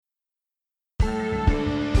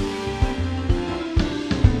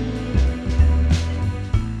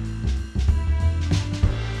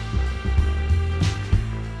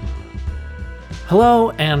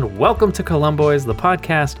Hello and welcome to Columboids, the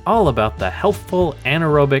podcast all about the healthful,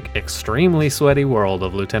 anaerobic, extremely sweaty world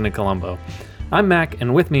of Lieutenant Columbo. I'm Mac,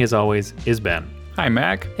 and with me as always is Ben. Hi,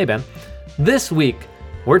 Mac. Hey, Ben. This week,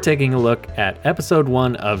 we're taking a look at episode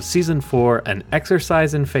 1 of season 4, An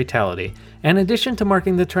Exercise in Fatality. In addition to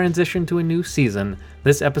marking the transition to a new season,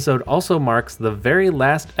 this episode also marks the very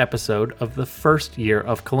last episode of the first year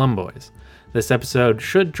of Columboids. This episode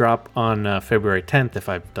should drop on February 10th, if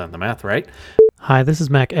I've done the math right. Hi, this is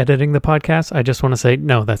Mac editing the podcast. I just want to say,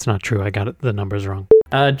 no, that's not true. I got the numbers wrong.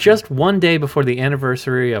 Just one day before the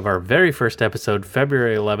anniversary of our very first episode,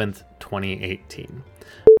 February 11th, 2018.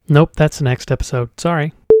 Nope, that's the next episode.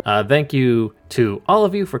 Sorry. Thank you to all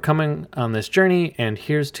of you for coming on this journey, and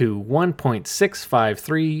here's to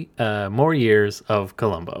 1.653 more years of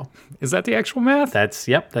Columbo. Is that the actual math? That's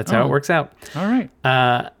how it works out. All right.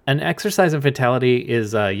 An Exercise in Fatality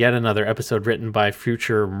is yet another episode written by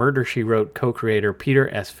future Murder, She Wrote co-creator Peter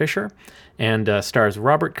S. Fisher, and stars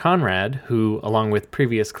Robert Conrad, who, along with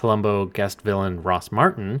previous Columbo guest villain Ross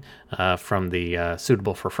Martin from the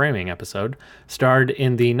Suitable for Framing episode, starred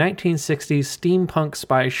in the 1960s steampunk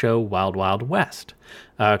spy show Wild Wild West.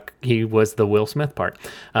 He was the Will Smith part.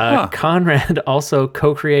 Conrad also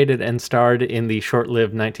co-created and starred in the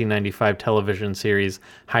short-lived 1995 television series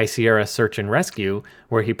High Sierra Search and Rescue,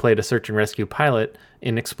 where he played a search and rescue pilot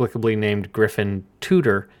inexplicably named Griffin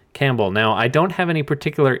Tudor Campbell. Now, I don't have any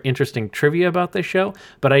particular interesting trivia about this show,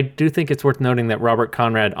 but I do think it's worth noting that Robert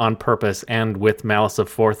Conrad, on purpose and with malice of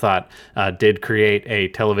forethought, did create a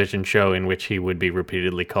television show in which he would be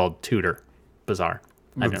repeatedly called Tudor. Bizarre.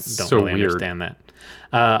 I don't so really weird. understand that.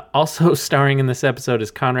 Also starring in this episode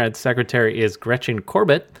as Conrad's secretary is Gretchen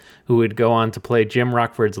Corbett, who would go on to play Jim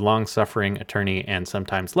Rockford's long-suffering attorney and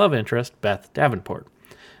sometimes love interest, Beth Davenport.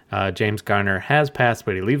 James Garner has passed,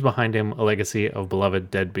 but he leaves behind him a legacy of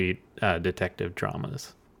beloved deadbeat detective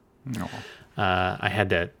dramas. I had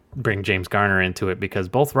to bring James Garner into it because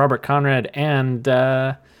both Robert Conrad and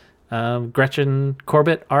Gretchen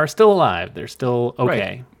Corbett are still alive. They're still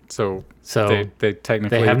okay. Right. So they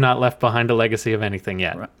technically... They have not left behind a legacy of anything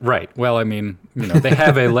yet. Right. Well, I mean, they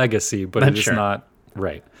have a legacy, but it is not...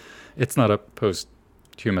 Right. It's not a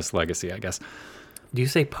posthumous legacy, I guess. Do you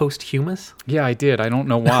say posthumous? Yeah, I did. I don't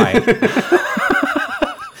know why.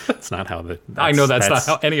 That's not how I know that's not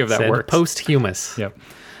how any of that works. Posthumous. Yep.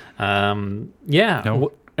 Yeah.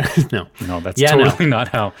 No. No, that's totally not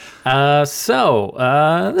how.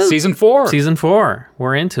 Season 4. Season 4.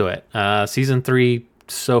 We're into it. Season 3,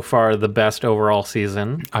 so far, the best overall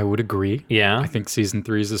season. I would agree. Yeah. I think season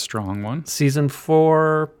 3 is a strong one. Season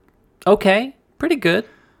 4, okay. Pretty good.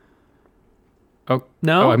 Oh,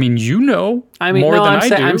 no. I mean, more than I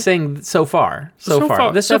do. I'm saying so far. So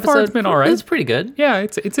far. This episode's been all right. It's pretty good. Yeah,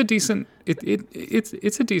 it's a decent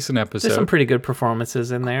it's a decent episode. There's some pretty good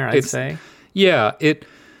performances in there, I'd say. Yeah,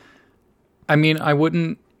 I mean, I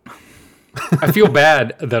feel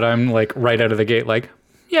bad that I'm like right out of the gate like,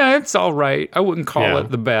 yeah, it's all right. I wouldn't call it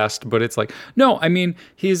the best, but it's like, no, I mean,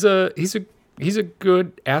 he's a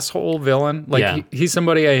good asshole villain. Like he's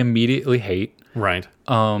somebody I immediately hate. Right.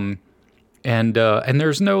 And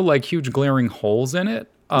there's no like huge glaring holes in it.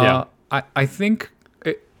 I think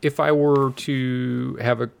if I were to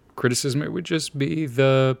have a criticism, it would just be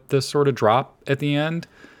the sort of drop at the end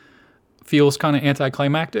feels kind of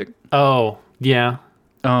anticlimactic. Oh, yeah.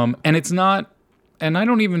 And it's not, and I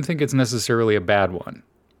don't even think it's necessarily a bad one.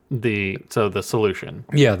 The solution.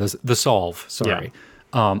 Yeah, the solve. Sorry.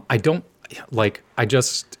 Yeah.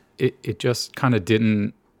 It just kind of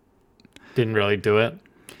didn't really do it.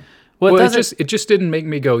 Well, it just didn't make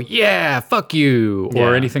me go, yeah, fuck you,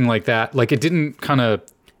 or anything like that. Like it didn't kind of.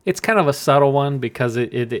 It's kind of a subtle one because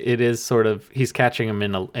it is sort of he's catching him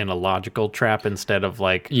in a logical trap instead of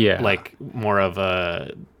like more of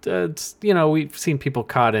a we've seen people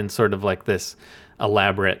caught in sort of like this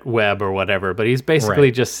elaborate web or whatever, but he's basically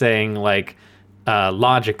just saying like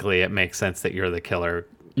logically it makes sense that you're the killer.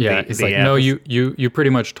 Yeah, it's like, no, you pretty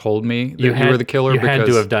much told me that you were the killer. You had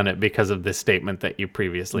to have done it because of this statement that you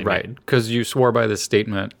previously made. Because you swore by this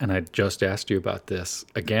statement, and I just asked you about this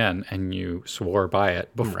again, and you swore by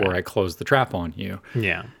it before I closed the trap on you.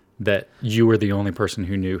 Yeah. That you were the only person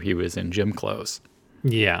who knew he was in gym clothes.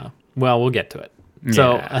 Yeah. Well, we'll get to it.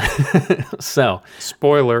 So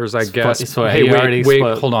spoilers, I guess. Hey,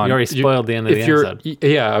 wait, hold on. You already spoiled the end of the episode.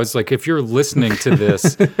 Yeah, I was like, if you're listening to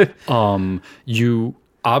this, you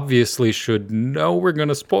obviously should know we're going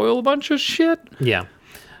to spoil a bunch of shit. Yeah.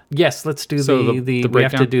 Yes, let's do the we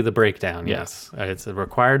have to do the breakdown. Yes. It's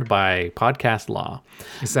required by podcast law.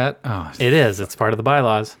 Is that? Oh. It is. It's part of the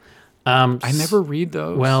bylaws. I never read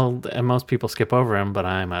those. Well, most people skip over them, but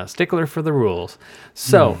I'm a stickler for the rules.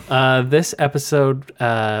 So this episode,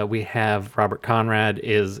 we have Robert Conrad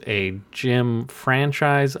is a gym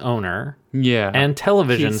franchise owner yeah, and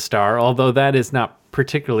television star, although that is not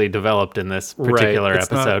particularly developed in this particular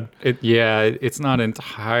It's episode. It's not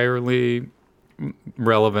entirely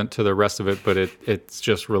relevant to the rest of it, but it's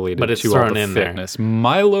just related But it's to all thrown the in there. fitness.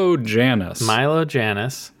 Milo Janis. Milo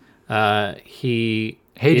Janis,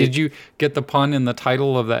 Hey, did you get the pun in the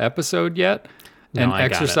title of the episode yet? No, I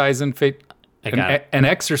got exercise and fate. got it. An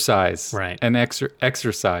exercise. Right. An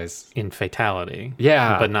exercise. in fatality.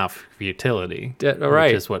 Yeah. But not futility. right.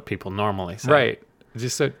 Which is what people normally say. Right.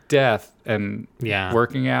 Just a death and Yeah.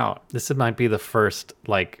 working out. This might be the first,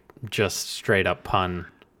 like, just straight up pun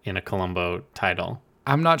in a Columbo title.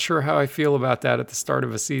 I'm not sure how I feel about that at the start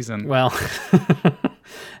of a season. Well,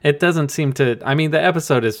 it doesn't seem to. I mean, the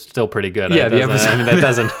episode is still pretty good. Yeah, It the doesn't- episode. I mean, that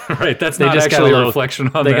doesn't. Right. That's They not just got actually a a little- reflection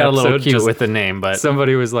on They the got a little episode, cute just with the name, but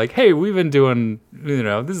somebody was like, "Hey, we've been doing,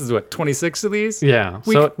 this is what 26 of these. yeah.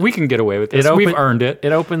 We can get away with this. It We've open- earned it."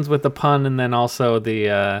 It opens with the pun, and then also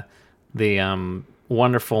the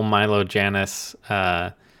wonderful Milo Janis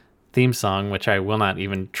theme song, which I will not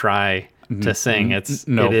even try to sing. It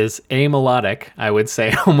is amelodic, I would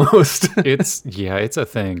say almost. It's a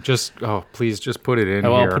thing. Just please just put it in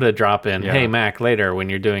I'll here. put a drop in. Yeah. Hey Mac, later when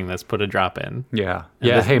you're doing this, put a drop in. Yeah.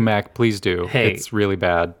 this- Hey Mac, please do. Hey. It's really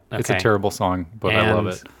bad. It's a Okay. terrible song, but I love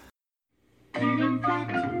And- it. Tired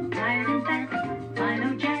and fat,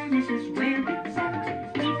 Milo Janis is where it's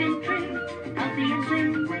at. Keeping trim, healthy and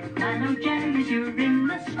slim. Milo Janis, you're in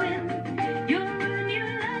the swim. Your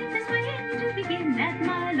new life is waiting to begin at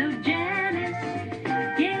Milo Janis.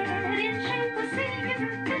 Get in shape, we'll see you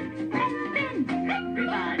fit and thin.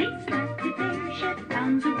 Everybody start to their shed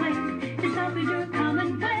pounds away. To solve your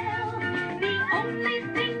common well. The only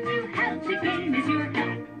thing you have to gain is your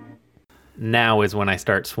health. Now is when I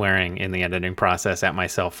start swearing in the editing process at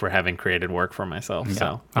myself for having created work for myself.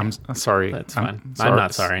 So I'm sorry. That's fine. I'm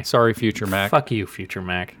not sorry. Sorry, future Mac. fuck you, future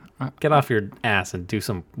Mac. Get off your ass and do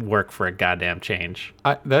some work for a goddamn change.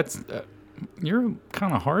 You're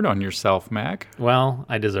kind of hard on yourself, Mac. Well,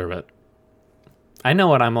 I deserve it. I know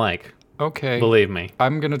what I'm like. Okay. Believe me.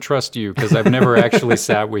 I'm going to trust you because I've never actually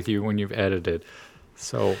sat with you when you've edited.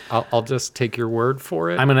 So I'll just take your word for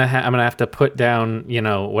it. I'm gonna have to put down,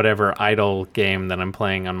 whatever idle game that I'm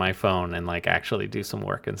playing on my phone and like actually do some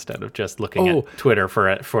work instead of just looking Oh. at Twitter for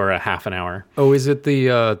a half an hour. Oh, is it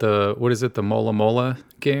the what is it, the Mola Mola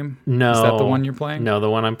game? No, Is that the one you're playing? No, the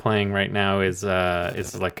one I'm playing right now is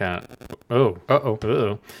like a the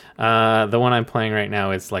one I'm playing right now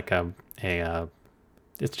is like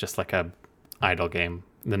it's just like a idle game.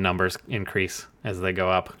 The numbers increase as they go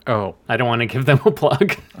up. Oh. I don't want to give them a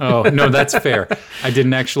plug. Oh, no, that's fair. I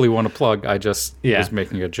didn't actually want to plug. I just was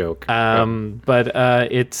making a joke. But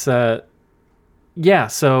it's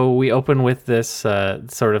so we open with this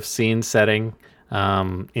sort of scene setting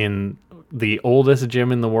in the oldest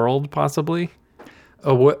gym in the world, possibly.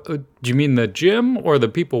 Oh, what do you mean, the gym or the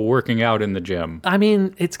people working out in the gym? I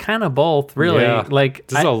mean, it's kind of both, really. Yeah. Like,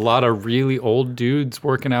 There's a lot of really old dudes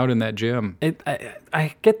working out in that gym.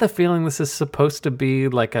 I get the feeling this is supposed to be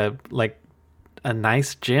like a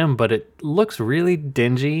nice gym, but it looks really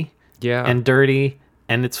dingy, Yeah. and dirty,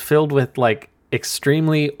 and it's filled with like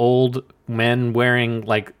extremely old men wearing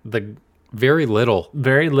like the Very little.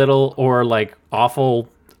 very little or like awful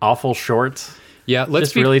shorts. Yeah,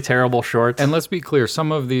 Just really terrible shorts. And let's be clear,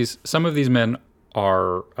 some of these men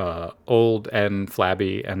are old and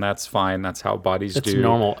flabby, and that's fine. That's how bodies it's do.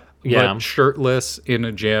 normal. Yeah. But shirtless in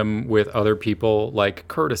a gym with other people, like,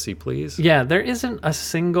 courtesy, please. Yeah, there isn't a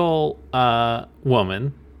single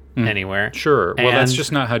woman anywhere. Sure. Well, that's And-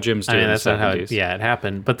 just not how gyms do I mean, in the that's not how 70s. it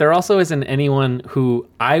happened. But there also isn't anyone who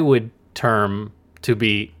I would term to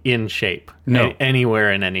be in shape. No.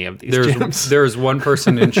 Anywhere in any of these gyms. There's one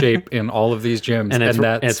person in shape in all of these gyms, and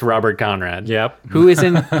that's it's Robert Conrad. Yep. Who is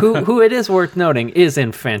in who it is worth noting is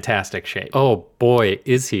in fantastic shape. Oh boy,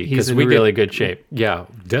 is he? He's in we really good shape. Yeah,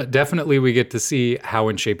 definitely. We get to see how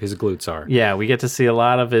in shape his glutes are. Yeah, we get to see a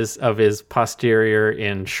lot of his posterior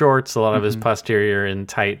in shorts, a lot of his posterior in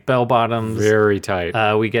tight bell bottoms. Very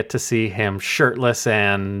tight. We get to see him shirtless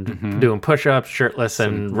and doing push-ups, shirtless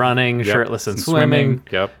and running, shirtless and Some swimming,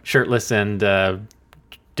 Yep. shirtless and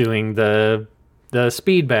doing the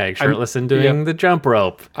speed bag, shirtless and doing the jump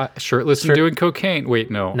rope. Shirtless and doing cocaine. Wait,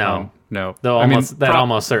 no. No. No. Though I mean,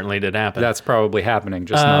 almost certainly did happen. that's probably happening,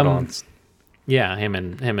 just not on. Yeah, him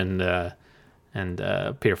and and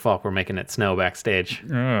Peter Falk were making it snow backstage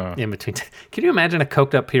Oh. in between. Can you imagine a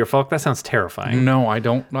coked up Peter Falk? That sounds terrifying. No, I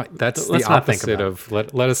don't. That's Let's the not think opposite about of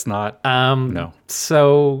let us not. No.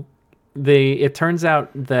 So it turns out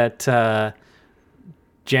that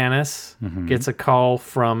Janice gets a call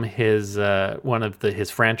from his one of his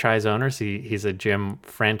franchise owners. He's a gym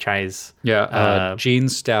franchise. Yeah, Gene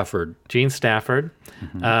Stafford. Gene Stafford,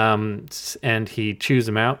 and he chews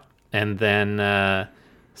him out, and then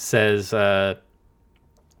says,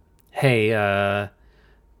 "Hey,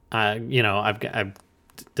 I've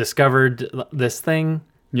discovered this thing."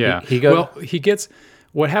 Yeah. he goes. Well, he gets.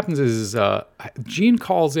 What happens is Gene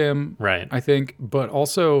calls him, Right. I think, but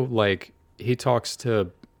also like he talks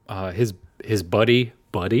to his buddy,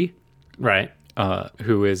 Right.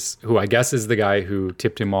 who I guess is the guy who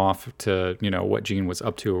tipped him off to what Gene was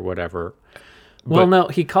up to or whatever. Well, no,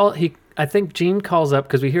 I think Gene calls up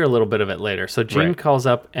because we hear a little bit of it later. So Gene Right. calls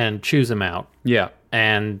up and chews him out, Yeah.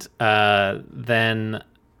 and then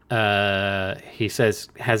he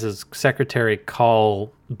has his secretary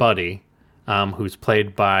call Buddy, who's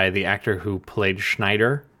played by the actor who played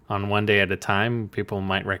Schneider on One Day at a Time. People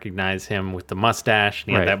might recognize him with the mustache,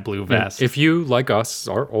 and he had that blue vest. If you, like us,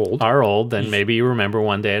 are old. Then maybe you remember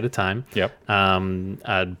One Day at a Time. Yep.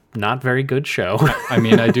 Not very good show. I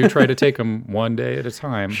mean, I do try to take them one day at a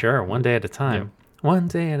time. Sure, one day at a time. One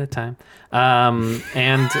day at a time.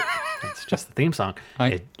 And it's just the theme song.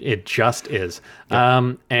 It just is.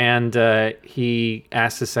 And he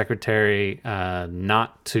asked his secretary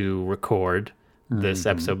not to record this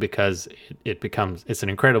episode because it's an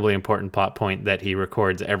incredibly important plot point that he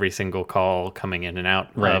records every single call coming in and out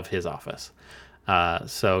of his office.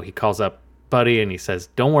 So he calls up Buddy and he says,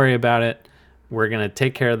 "Don't worry about it. We're going to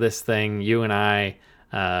take care of this thing, you and I,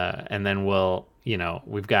 and then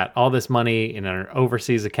we've got all this money in an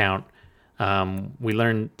overseas account." We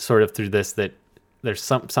learned sort of through this that there's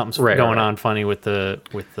something's going on funny with the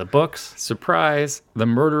books. Surprise! The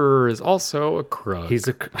murderer is also a crook. He's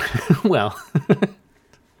well,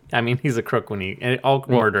 I mean, he's a crook all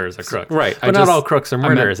murderers are crooks, right? But not all crooks are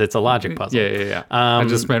murderers. It's a logic puzzle. Yeah. I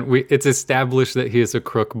just meant it's established that he is a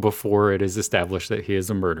crook before it is established that he is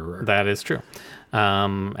a murderer. That is true,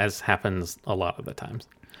 as happens a lot of the times.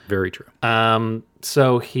 Very true.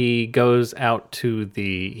 So he goes out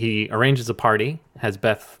he arranges a party, has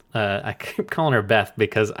Beth, I keep calling her Beth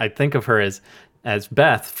because I think of her as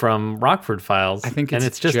Beth from Rockford Files. I think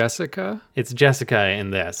it's just Jessica. It's Jessica in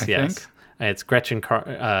this, yes. think. It's Gretchen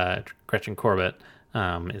Corbett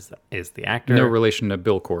is the actor. No relation to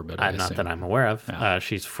Bill Corbett, I Not assume. that I'm aware of. Yeah.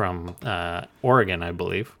 She's from Oregon, I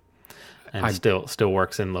believe. And still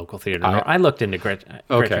works in local theater. I looked into Gretchen.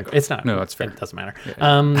 It's not. No, it's fair. It doesn't matter.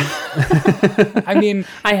 I mean,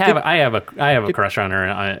 I have a crush on her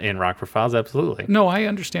in Rockford Files. Absolutely. no, I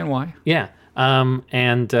understand why. Yeah.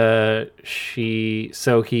 And he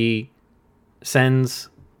sends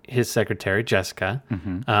his secretary Jessica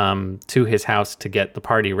to his house to get the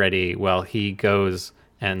party ready. While he goes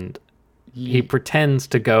and he pretends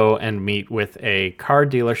to go and meet with a car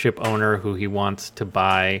dealership owner who he wants to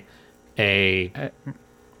buy an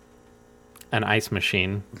ice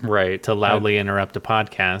machine, Right. to loudly interrupt a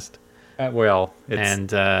podcast. Hey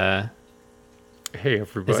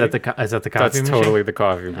everybody. Is that the coffee That's machine? totally the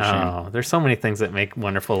coffee machine. Oh, there's so many things that make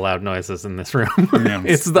wonderful loud noises in this room. Yeah.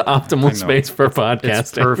 It's the optimal space for podcasting.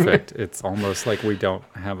 It's perfect. It's almost like we don't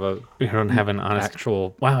have We don't have an honest.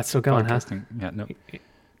 actual Wow, it's still going, huh? podcasting. Yeah,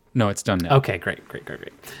 no, it's done now. Okay, great.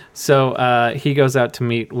 So he goes out to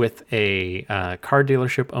meet with a car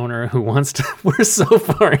dealership owner who wants to. We're so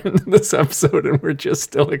far into this episode, and we're just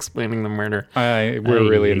still explaining the murder. We're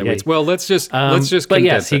really in the weeds. Well, let's just But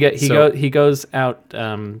yes, condense it. he goes out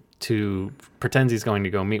to pretends he's going to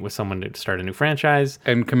go meet with someone to start a new franchise.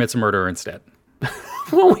 and commits a murder instead.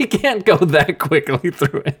 Well, we can't go that quickly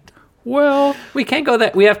through it. Well, We can't go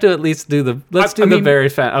that. We have to at least do the. Let's do I the mean- very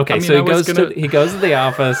fast. Okay, I mean, so I was he goes to the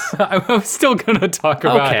office. I'm still gonna talk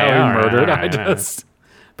about Okay, how he all right, murdered. all right, all right.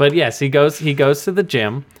 But yes, he goes to the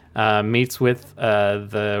gym, meets with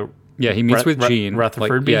the. Yeah, he meets with Gene.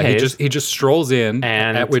 Rutherford B. he Hayes. just strolls in,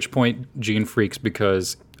 And- at which point Gene freaks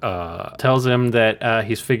because Tells him that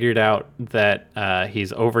he's figured out that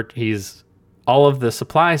he's all of the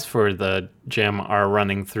supplies for the gym are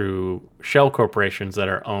running through shell corporations that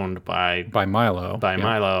are owned by Milo.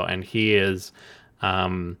 Milo, and he is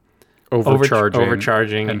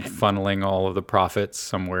Overcharging and funneling all of the profits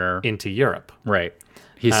somewhere. into Europe. Right.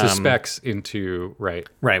 He suspects into right.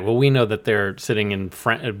 Right. Well, we know that they're sitting in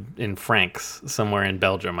francs somewhere in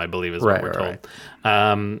Belgium, I believe, is what we're told.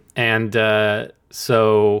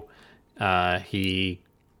 So he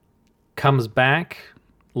comes back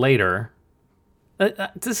later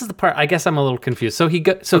This is the part. I guess I'm a little confused. So he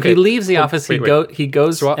Okay. he leaves the office. wait. He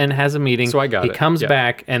goes So and has a meeting. so I got he it. comes Yeah.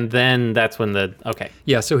 back, and then that's when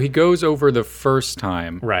Yeah, so he goes over the first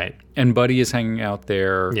time, right. and Buddy is hanging out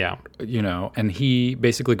there. Yeah. You know, and he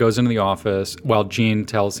basically goes into the office while Gene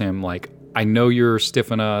tells him, like, I know you're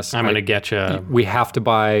stiffing us. I'm gonna get you. We have to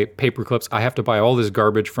buy paper clips. I have to buy all this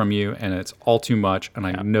garbage from you, and it's all too much. And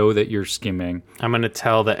I know that you're skimming. I'm gonna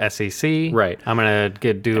tell the SEC. Right. I'm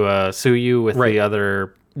gonna sue you with Right. the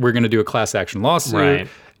other. We're going to do a class action lawsuit. Right.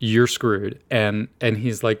 You're screwed. And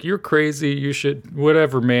he's like, you're crazy. You should,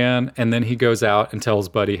 whatever, man. And then he goes out and tells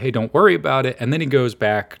Buddy, hey, don't worry about it. And then he goes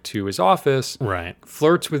back to his office, Right.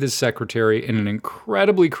 flirts with his secretary in an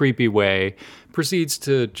incredibly creepy way, proceeds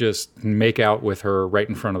to just make out with her right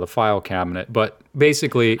in front of the file cabinet. But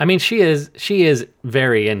basically, I mean, she is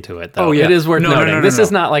very into it, though. Oh, yeah. It is worth No, no, noting. no, no, This no.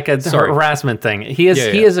 is not like a Sorry. harassment thing. He is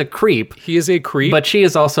Yeah, he yeah. is a creep, he is a creep. but she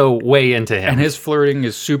is also way into him. and his flirting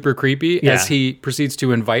is super creepy Yeah. as he proceeds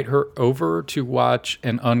to invite her over to watch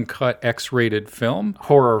an uncut X-rated film.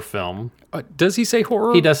 horror film. Does he say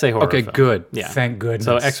horror? He does say horror Okay, film. good. Yeah. Thank goodness.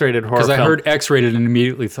 So X-rated horror Because I film. heard X-rated and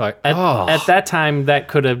immediately thought, At that time, that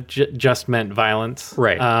could have just meant violence,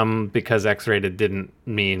 Right. Because X-rated didn't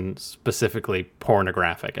mean specifically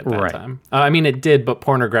pornographic at that Right. time. I mean, it did, but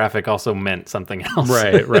pornographic also meant something else.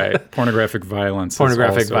 right. Pornographic violence.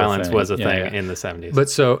 Pornographic is also violence was a Yeah, thing yeah. in the 70s. But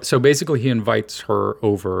so basically he invites her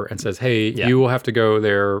over and says, hey, Yeah. you will have to go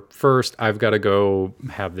there first. I've got to go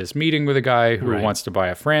have this meeting with a guy who Right. wants to buy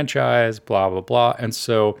a franchise, blah, blah, blah. And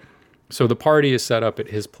so the party is set up at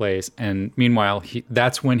his place. And meanwhile,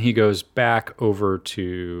 that's when he goes back over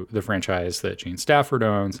to the franchise that Gene Stafford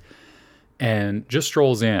owns and just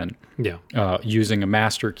strolls in yeah, using a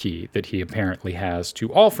master key that he apparently has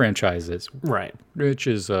to all franchises, right. which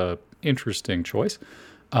is a interesting choice.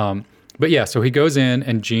 But yeah, so he goes in,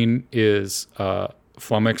 and Gene is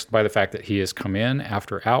flummoxed by the fact that he has come in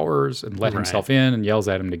after hours and let Right. himself in, and yells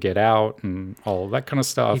at him to get out and all of that kind of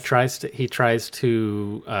stuff. He tries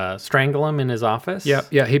to strangle him in his office. Yeah.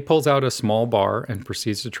 He pulls out a small bar and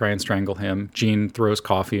proceeds to try and strangle him. Gene throws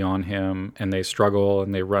coffee on him, and they struggle,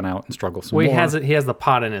 and they run out and struggle some Well, more. he has the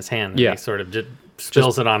pot in his hand. And Yeah. he sort of just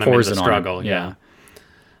spills it on him in pours the it on him, struggle. yeah.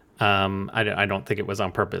 I don't think it was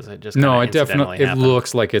on purpose. It just No, kinda it definitely happened.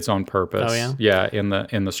 looks like it's on purpose. Oh, yeah? Yeah,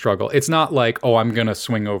 in the struggle. It's not like, oh, I'm gonna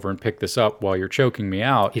swing over and pick this up while you're choking me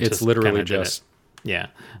out. It's just literally kinda did it. just Yeah.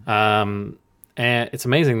 And it's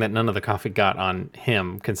amazing that none of the coffee got on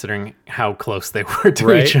him, considering how close they were to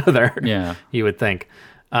Right? each other. Yeah. You would think.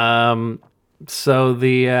 So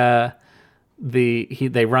they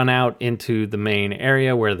run out into the main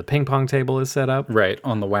area where the ping pong table is set up. right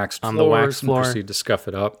on the waxed On floors the waxed floor. and proceed to scuff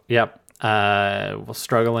it up. Yep. While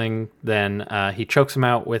struggling, then he chokes him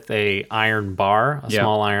out with a iron bar, a Yeah.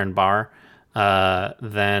 small iron bar.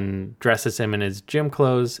 Then dresses him in his gym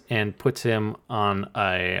clothes and puts him on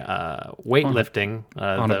a weightlifting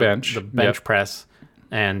on a bench. the bench Yep. press,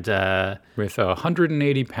 and With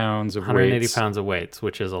 180 pounds of 180 weights. pounds of weights,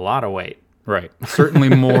 which is a lot of weight. Right. Certainly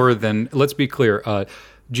more than, let's be clear,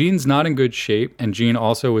 Gene's not in good shape, and Gene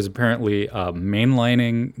also is apparently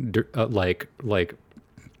mainlining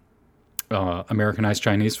Americanized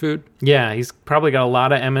Chinese food. Yeah, he's probably got a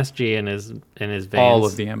lot of MSG in his veins. All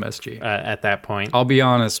of the MSG. At that point. I'll be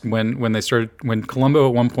honest, when Columbo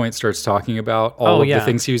at one point starts talking about all of yeah. the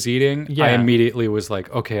things he was eating, Yeah. I immediately was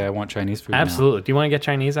like, okay, I want Chinese food now. Absolutely. Do you want to get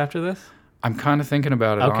Chinese after this? I'm kind of thinking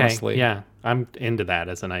about it, Okay. honestly. Yeah, I'm into that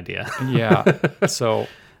as an idea. Yeah. So,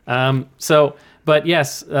 But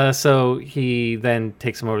yes, so he then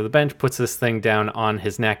takes him over to the bench, puts this thing down on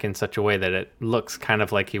his neck in such a way that it looks kind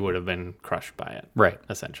of like he would have been crushed by it. right.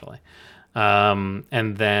 Essentially. And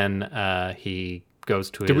then he goes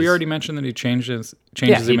to his... Did we already mention that he changes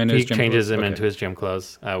Yeah, him into his he gym changes clothes? him Okay. into his gym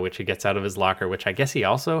clothes, which he gets out of his locker, which I guess he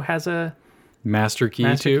also has a... Master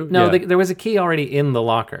key too? No, Yeah. there was a key already in the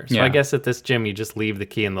locker. So Yeah. I guess at this gym, you just leave the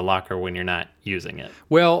key in the locker when you're not using it.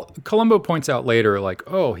 Well, Columbo points out later, like,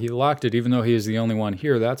 oh, he locked it even though he is the only one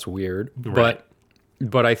here. That's weird. Right.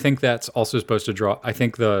 But I think that's also supposed to draw. I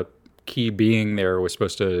think the key being there was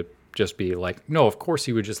supposed to just be like, no, of course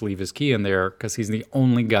he would just leave his key in there because he's the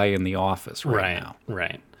only guy in the office right now.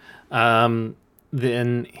 Right.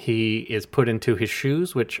 Then he is put into his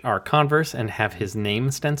shoes, which are Converse and have his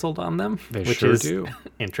name stenciled on them, They which sure is do.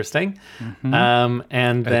 interesting. And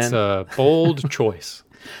It's then a bold choice.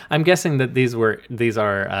 I'm guessing that these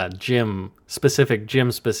are gym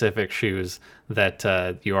specific shoes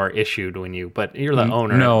that you are issued when but you're the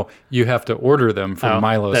owner. No, you have to order them from Oh,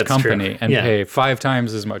 Milo's that's company true. and Yeah. pay 5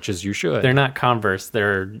 times as much as you should. They're not Converse.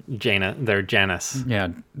 They're Janus. Yeah.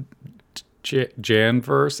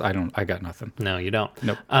 Janverse. I got nothing. No, you don't.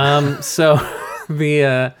 Nope. So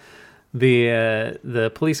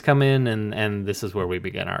the police come in, and this is where we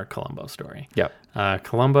begin our Columbo story. Yep.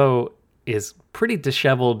 Columbo is pretty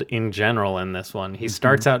disheveled in general in this one. He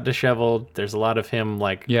starts out disheveled. There's a lot of him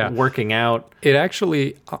working out. It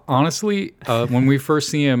actually, honestly, when we first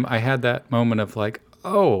see him, I had that moment of like,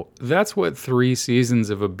 oh, that's what 3 seasons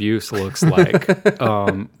of abuse looks like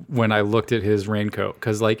when I looked at his raincoat.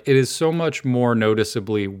 Because like it is so much more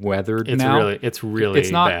noticeably weathered now. It's really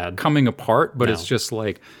it's not bad. coming apart, but No. it's just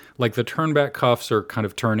like the turnback cuffs are kind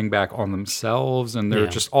of turning back on themselves. And there are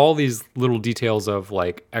just all these little details of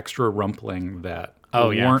like extra rumpling that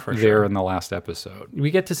weren't for there sure. in the last episode. We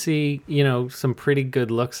get to see, some pretty good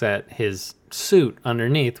looks at his suit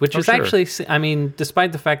underneath, which is sure. actually, I mean,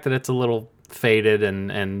 despite the fact that it's a little faded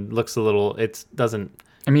and looks a little, it doesn't.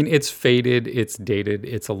 I mean, it's faded, it's dated,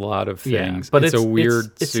 it's a lot of things. But it's a weird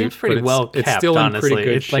it suit, seems pretty but well kept, it's still in honestly. pretty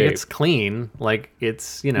good It's shape. like it's clean, like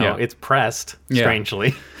it's, it's pressed, Yeah.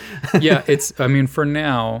 strangely. Yeah, I mean, for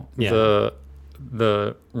now, Yeah.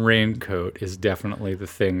 the raincoat is definitely the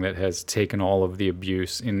thing that has taken all of the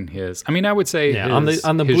abuse in his. I mean, I would say his,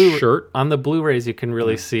 on the his shirt. on the Blu-rays you can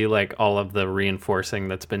really see like all of the reinforcing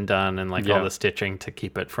that's been done and like all the stitching to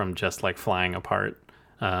keep it from just like flying apart.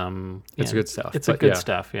 It's good stuff. It's but good yeah.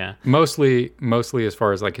 stuff, yeah. Mostly as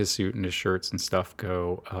far as like his suit and his shirts and stuff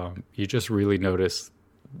go, you just really notice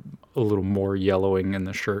a little more yellowing in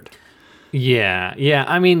the shirt. Yeah.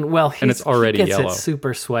 I mean, well, it's already he gets yellow. it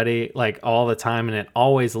super sweaty like all the time, and it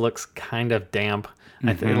always looks kind of damp.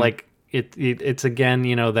 I think like it's again,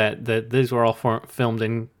 that these were all filmed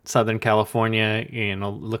in Southern California.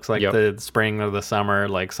 Looks like the spring or the summer,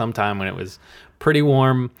 like sometime when it was pretty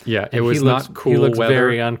warm. Yeah, and it was not cool He looks weather.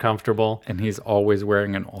 very uncomfortable. And he's always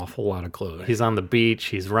wearing an awful lot of clothing. He's on the beach.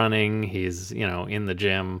 He's running. He's in the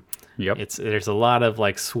gym. Yep. There's a lot of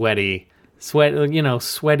like sweaty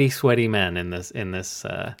men in this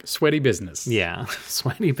Sweaty business. yeah,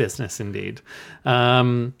 sweaty business indeed.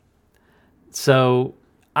 So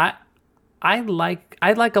I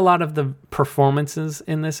like a lot of the performances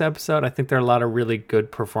in this episode. I think there are a lot of really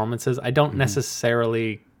good performances. I don't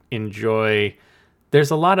necessarily enjoy. There's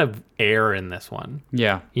a lot of air in this one.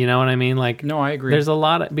 Yeah. You know what I mean? Like, No, I agree. There's a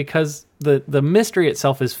lot of, because the mystery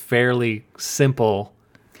itself is fairly simple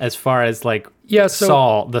as far as like Yeah,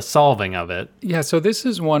 so- the solving of it. Yeah, so this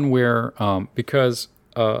is one where, because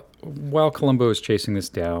while Columbo is chasing this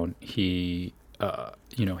down, he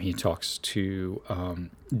talks to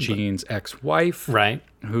Jean's ex-wife, Right.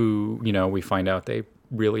 who, we find out they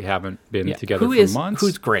really haven't been together Who for is months.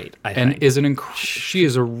 who's great, I and think. is she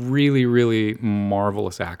is a really, really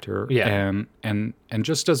marvelous actor. Yeah. And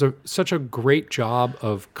just does such a great job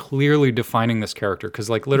of clearly defining this character. Because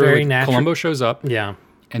like literally Columbo shows up Yeah.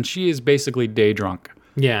 and she is basically day drunk.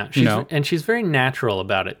 Yeah, and she's very natural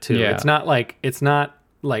about it too. Yeah. It's not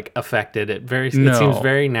like affected. It No. seems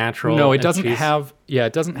very natural. No, it and doesn't she's- have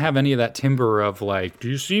any of that timbre of like, do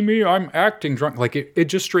you see me? I'm acting drunk. Like it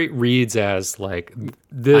just straight reads as like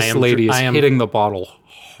this lady is hitting the bottle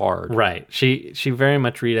hard. Right. She very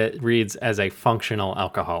much reads as a functional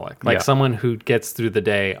alcoholic, like Yeah. someone who gets through the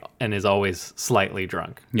day and is always slightly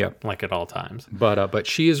drunk. Yep. Like at all times. But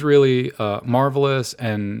she is really marvelous,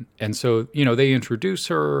 and so they introduce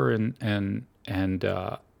her and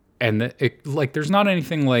there's not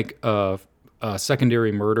anything like a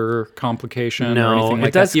secondary murder complication or anything like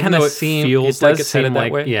it does that. Even kind though of it seem feels it like does it's seem headed that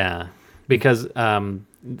like way. yeah, because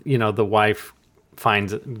the wife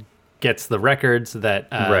gets the records that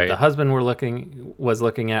Right. the husband was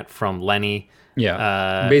looking at from Lenny.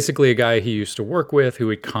 Yeah, basically a guy he used to work with who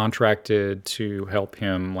he contracted to help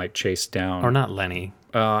him like chase down. Or not Lenny,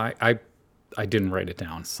 I didn't write it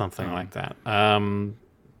down. something like that.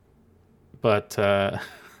 But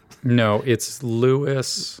No, it's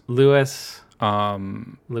Lewis. Lewis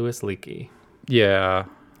Leakey. Yeah,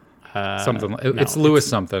 something. It's Lewis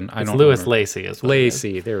something. I It's don't. Lewis remember. Lacey is what it is.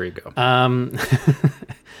 Lacey. There you go.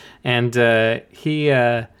 And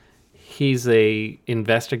he's a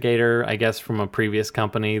investigator, I guess, from a previous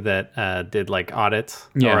company that did like audits.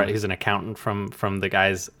 Yeah. Or he's an accountant from the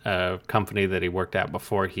guy's company that he worked at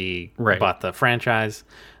before he Right. bought the franchise.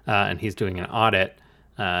 And he's doing an audit.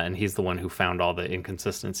 And he's the one who found all the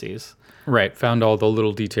inconsistencies. Right, found all the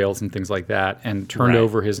little details and things like that, and turned Right.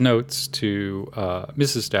 over his notes to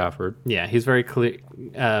Mrs. Stafford. Yeah, he's very clear,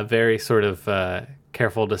 very sort of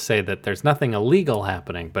careful to say that there's nothing illegal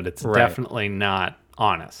happening, but it's Right. definitely not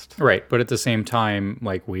honest. Right, but at the same time,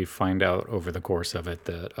 like we find out over the course of it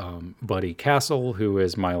that Buddy Castle, who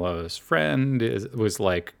is Milo's friend, was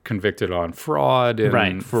like convicted on fraud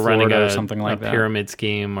in For Florida running or something like that. pyramid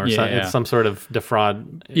scheme or Yeah. it's some sort of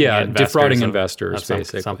defraud. Defrauding investors,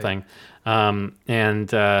 basically. Something.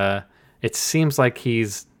 And it seems like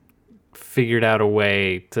he's figured out a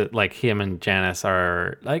way to, like, him and Janice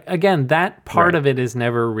are, like, again, that part Right. of it is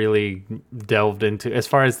never really delved into as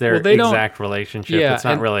far as their Well, they don't- exact relationship. Yeah, It's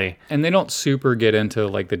not really. And they don't super get into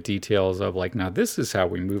like the details of like, now this is how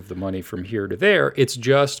we move the money from here to there. It's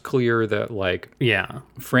just clear that like Yeah.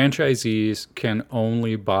 franchisees can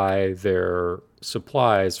only buy their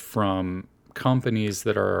supplies from companies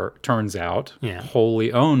that are, turns out, Yeah.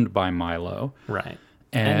 wholly owned by Milo. Right.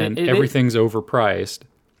 And it- everything's overpriced.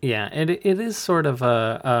 Yeah, and it is sort of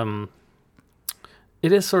a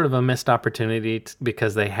missed opportunity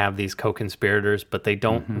because they have these co-conspirators, but they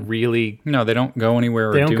don't really. No, they don't go anywhere.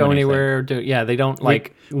 Or They don't do go anything. anywhere. They don't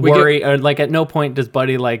like we worry. Or like at no point does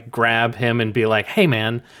Buddy like grab him and be like, "Hey,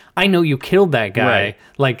 man, I know you killed that guy. Right.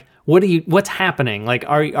 Like, what's happening? Like,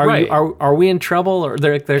 are Right. are we in trouble? Or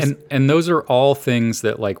there's And those are all things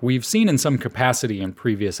that like we've seen in some capacity in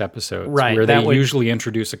previous episodes, Right, where that they would usually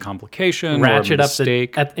introduce a complication, ratchet or a up the.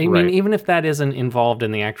 mistake. I mean, Right. even if that isn't involved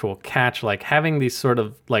in the actual catch, like having these sort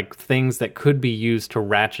of like things that could be used to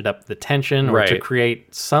ratchet up the tension or to Right.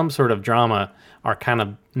 create some sort of drama are kind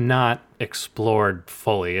of not explored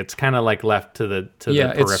fully. It's kind of like left to the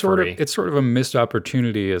periphery. it's sort of a missed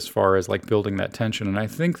opportunity as far as like building that tension. And I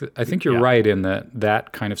think you're right in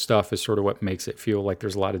that kind of stuff is sort of what makes it feel like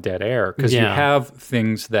there's a lot of dead air, because you Yeah. have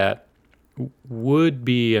things that would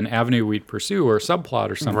be an avenue we'd pursue or a subplot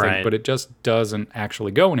or something, Right. but it just doesn't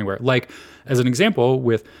actually go anywhere. Like as an example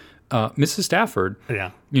with Mrs. Stafford,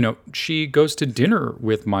 Yeah. she goes to dinner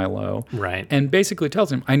with Milo, Right. and basically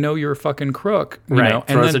tells him, "I know you're a fucking crook," Right.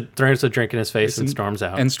 and Throws a drink in his face and storms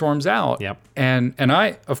out. and storms out. Yep. And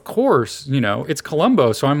I, of course, it's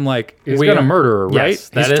Columbo, so I'm like, he's We gonna are- murder her, right? Yes, He's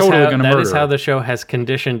that is totally how, gonna that murder is her. how the show has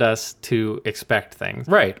conditioned us to expect things.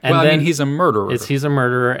 Right. And well, I then mean, he's a murderer. he's a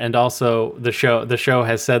murderer, and also the show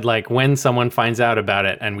has said, like, when someone finds out about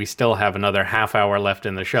it, and we still have another half hour left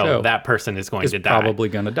in the show, that person is going to die. probably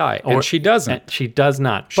gonna die, and she doesn't. And she does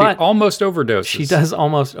not. She But almost overdoses. she does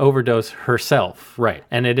almost overdose herself. Right.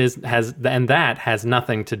 And that has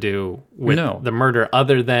nothing to do with No. the murder,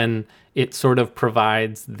 other than it sort of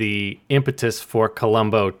provides the impetus for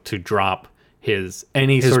Columbo to drop his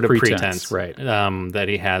sort of pretense right. that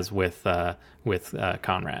he has with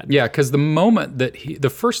Conrad. Yeah, because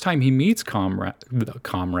the first time he meets Comrade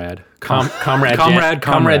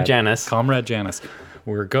Janice. Comrade Janice.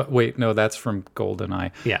 Wait, no, that's from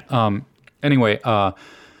GoldenEye. Yeah. Anyway,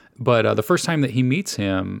 but the first time that he meets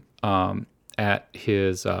him at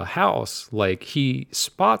his house, like he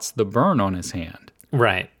spots the burn on his hand.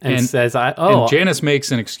 Right. And says, And Janice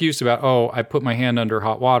makes an excuse about, I put my hand under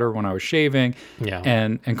hot water when I was shaving. Yeah.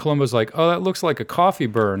 And Columbo's like, that looks like a coffee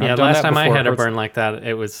burn. yeah, I've done last that time I before. had a It's- burn like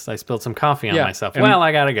that, I spilled some coffee on Yeah, myself. and- Well,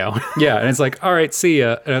 I gotta go. Yeah, and it's like, all right, see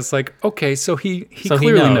ya. And it's like, okay, so he So he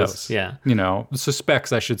clearly knows, knows. yeah.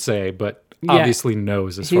 Suspects, I should say, but Yeah. obviously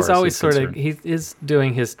knows as He's far as always he's sort concerned. of he is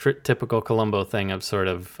doing his typical Columbo thing of sort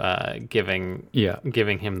of giving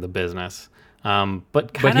him the business.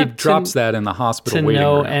 But kind But he of drops that in the hospital to waiting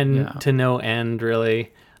no room. end Yeah. to no end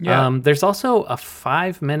really. Yeah. There's also a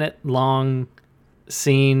 5-minute long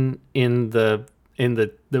scene in the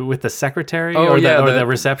with the secretary Oh, or yeah, the the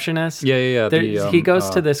receptionist. Yeah. He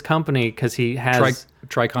goes to this company because he has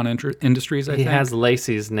Tricon Industries, I he think. has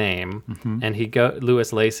Lacey's name, and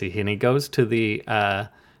Louis Lacey, and he goes to the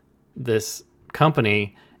this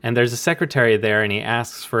company, and there's a secretary there, and he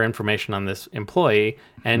asks for information on this employee,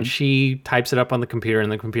 and she types it up on the computer,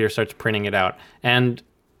 and the computer starts printing it out. And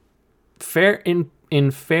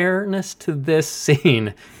in fairness to this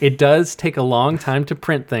scene, it does take a long time to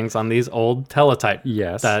print things on these old teletype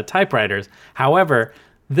typewriters. However,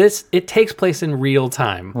 it takes place in real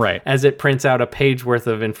time, Right. as it prints out a page worth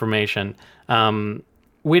of information,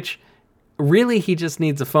 which really he just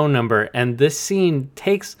needs a phone number. And this scene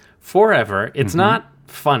takes forever. It's not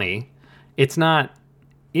funny. It's not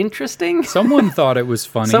interesting. Someone thought it was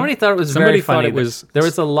funny. Somebody thought it was Somebody very funny. thought it was. There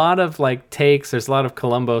was a lot of like takes. There's a lot of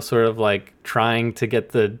Columbo sort of like trying to get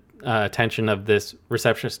the attention of this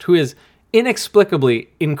receptionist who is inexplicably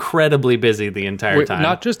incredibly busy the entire time.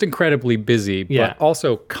 Not just incredibly busy, Yeah. but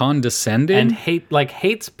also condescending and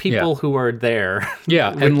hates people who are there.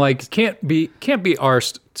 Yeah, and like can't be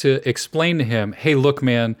arsed to explain to him, hey, look,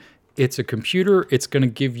 man, it's a computer. It's going to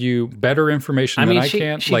give you better information than I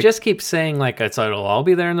can. She just keeps saying, like, it'll all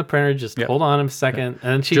be there in the printer. Just hold on a second.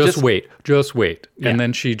 And then she just wait. Yeah. And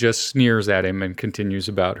then she just sneers at him and continues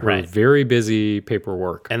about her Right. very busy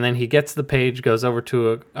paperwork. And then he gets the page, goes over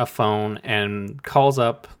to a phone, and calls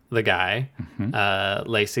up the guy,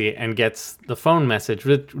 Lacey, and gets the phone message.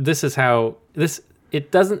 This is how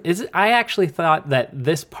I actually thought that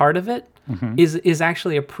this part of it is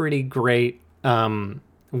actually a pretty great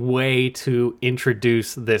way to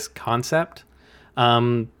introduce this concept.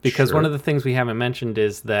 Because Sure. one of the things we haven't mentioned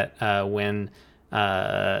is that when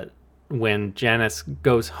Janice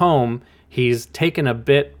goes home, he's taken a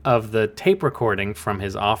bit of the tape recording from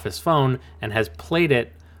his office phone and has played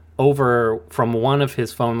it over from one of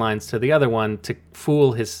his phone lines to the other one to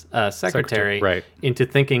fool his secretary right. into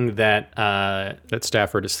thinking that That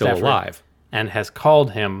Stafford is still Stafford alive. and has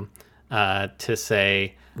called him to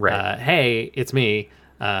say, Right. hey, it's me.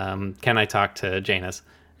 Can I talk to Janice?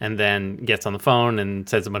 And then gets on the phone and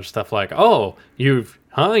says a bunch of stuff like, oh,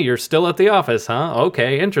 you're still at the office, huh?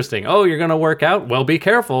 Okay, interesting. Oh, you're going to work out? Well, be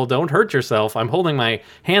careful. Don't hurt yourself. I'm holding my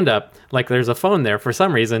hand up like there's a phone there for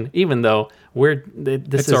some reason, even though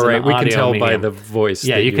this is all right. an We can audio tell by medium. the voice.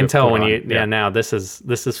 Yeah, that you can have tell put when on. you now this is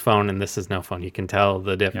phone and this is no phone. You can tell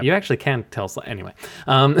the difference. You actually can tell anyway.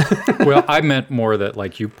 Well, I meant more that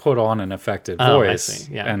like you put on an effective Oh, I voice,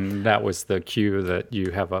 see, yeah. and that was the cue that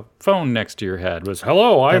you have a phone next to your head. Was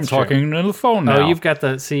hello, I'm That's true. talking to the phone now. Oh, you've got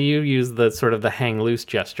you use the sort of the hang loose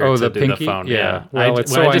gesture Oh, to the do pinky? the phone. Yeah. Well,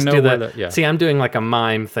 it's so I just know do where the- yeah. See, I'm doing like a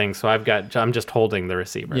mime thing, so I'm just holding the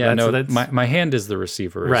receiver. yeah, that's, my hand is the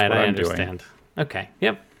receiver. Is right. what I I'm understand. doing. Okay.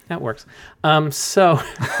 Yep. That works. So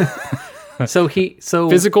so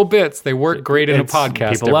Physical bits, they work great in a it's-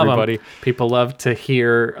 podcast. People love 'em. Everybody. People love to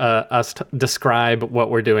hear us describe what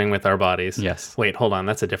we're doing with our bodies. Yes. Wait, hold on.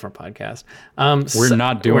 That's a different podcast. We're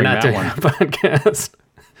not doing that one. a podcast.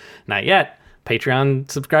 Not yet. Patreon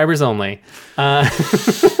subscribers only.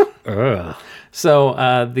 So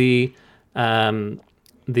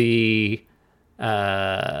the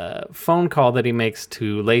phone call that he makes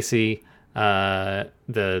to Lacey,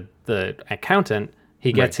 the accountant,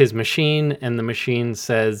 he gets Right. his machine, and the machine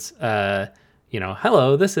says, hello,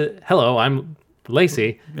 I'm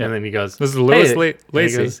Lacey, and then he goes, This is Louis "Hey," Lacey. and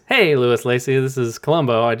he goes, hey, Louis Lacey, this is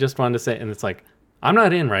Columbo. I just wanted to say, and it's like, I'm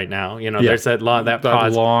not in right now. There's that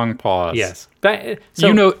pause. long pause. Yes. Okay.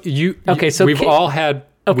 So we've all had.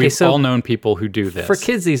 We've so all known people who do this. For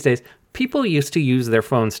kids these days, people used to use their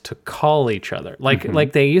phones to call each other.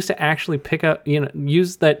 Like they used to actually pick up,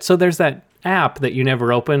 use that. So there's that app that you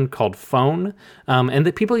never open called Phone, and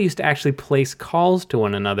that people used to actually place calls to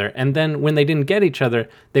one another. And then when they didn't get each other,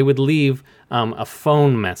 they would leave a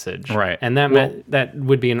phone message. Right. And that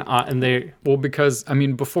would be Well, because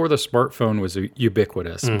before the smartphone was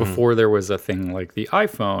ubiquitous, before there was a thing like the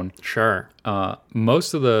iPhone, sure.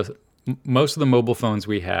 most of the mobile phones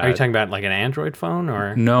we had. Are you talking about like an Android phone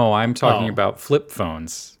or? No, I'm talking Oh. about flip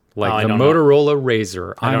phones, I like the don't know. Motorola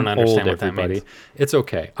Razr. I don't I'm understand old, what that everybody. means. It's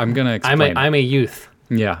okay. I'm gonna explain. I'm a youth.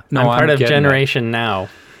 Yeah, no, I'm part of getting it. Generation Now.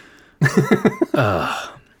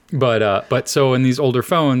 But so in these older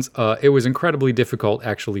phones, it was incredibly difficult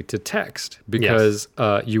actually to text because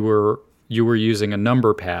you were using a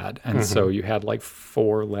number pad, and so you had like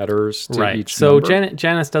 4 letters to each So number.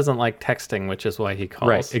 Janice doesn't like texting, which is why he calls.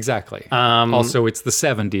 Right, exactly. Also, it's the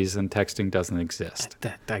 70s, and texting doesn't exist.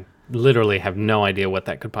 I literally have no idea what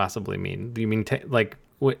that could possibly mean. Do you mean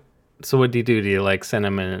what? So what do you do? Do you like send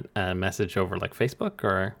them a message over like Facebook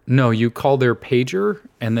or? No, you call their pager,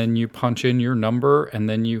 and then you punch in your number, and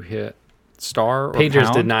then you hit star or Pagers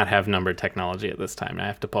pound. did not have number technology at this time. I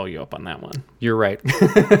have to pull you up on that one. You're right.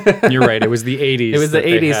 You're right. It was the 80s. It was the that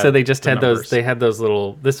they 80s, so they just the had numbers. those. They had those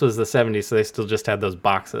little. This was the 70s, so they still just had those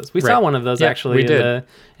boxes. We saw Right. one of those Yeah, actually we did.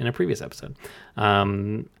 in a previous episode.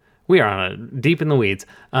 We are deep in the weeds.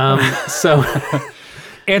 So.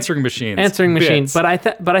 Answering machines. Answering machine, Bits. but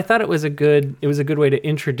I thought it was a good way to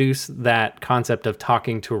introduce that concept of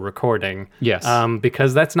talking to a recording. Yes.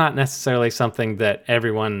 Because that's not necessarily something that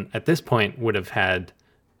everyone at this point would have had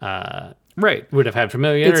right.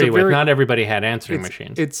 familiarity with. very- Not everybody had answering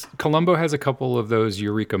machines. It's Columbo has a couple of those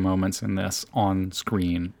eureka moments in this on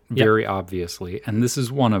screen, very obviously, and this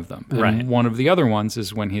is one of them. And Right. one of the other ones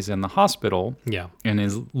is when he's in the hospital Yeah. and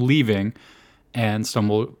is leaving and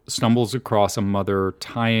stumbles across a mother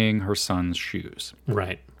tying her son's shoes.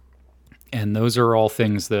 Right. And those are all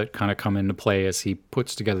things that kind of come into play as he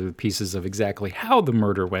puts together the pieces of exactly how the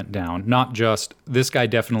murder went down. Not just, this guy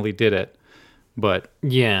definitely did it, but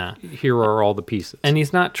Yeah. here are all the pieces. And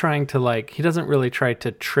he's not trying to he doesn't really try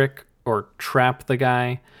to trick or trap the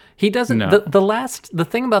guy. He doesn't. No. The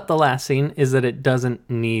thing about the last scene is that it doesn't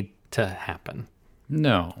need to happen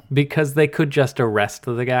No. because they could just arrest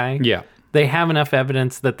the guy. Yeah. They have enough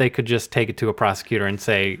evidence that they could just take it to a prosecutor and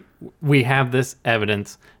say, we have this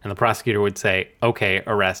evidence, and the prosecutor would say, okay,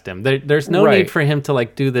 arrest him. There's no Right. need for him to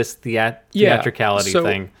like do this theatricality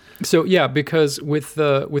thing. So yeah, because with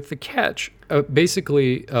the catch,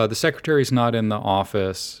 basically the secretary's not in the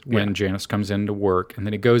office when Janice comes into work, and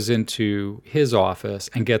then he goes into his office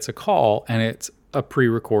and gets a call, and it's a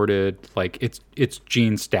pre-recorded, like it's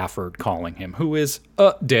Gene Stafford calling him, who is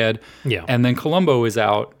dead. Yeah. And then Columbo is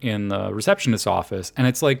out in the receptionist's office, and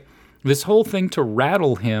it's like this whole thing to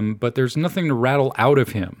rattle him, but there's nothing to rattle out of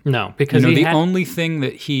him. No, because the only thing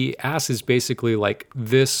that he asks is basically like,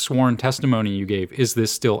 this sworn testimony you gave, is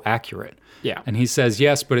this still accurate? Yeah. And he says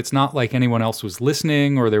yes, but it's not like anyone else was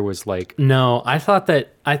listening, or there was like... No, I thought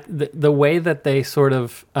that the way that they sort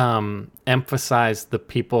of emphasized the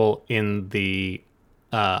people in the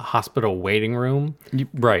hospital waiting room,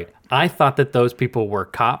 Right. I thought that those people were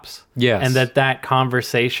cops. Yes. And that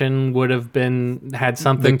conversation would have had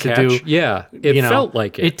something to do. Yeah. It felt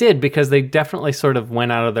like it. It did, because they definitely sort of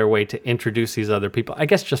went out of their way to introduce these other people. I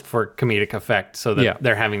guess just for comedic effect, so that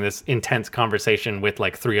they're having this intense conversation with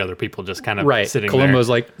like three other people just kind of sitting Columbo's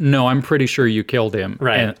there. like, no, I'm pretty sure you killed him.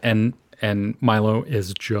 Right. And Milo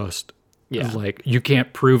is just Yeah. like, you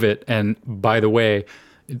can't prove it. And by the way,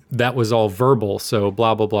 that was all verbal, so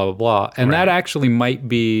blah, blah, blah, blah, blah. And that actually might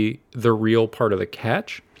be the real part of the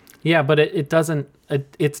catch. Yeah, but it doesn't.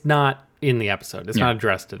 It's not in the episode. It's not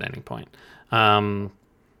addressed at any point. By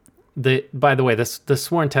the way, the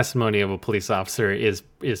sworn testimony of a police officer is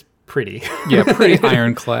pretty. Yeah, pretty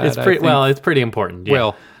ironclad. It's pretty It's pretty important. Yeah,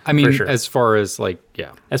 Well, I mean, sure. as far as like,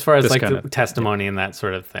 as far as this like kinda- the testimony and that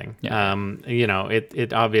sort of thing. Yeah.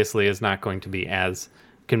 It obviously is not going to be as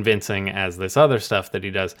convincing as this other stuff that he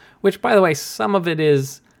does. Which, by the way, some of it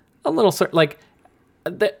is a little like.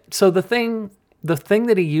 So the thing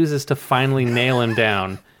that he uses to finally nail him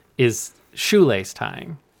down is shoelace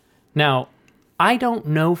tying. Now, I don't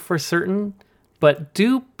know for certain, but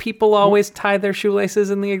do people always tie their shoelaces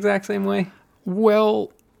in the exact same way?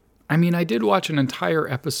 Well, I mean, I did watch an entire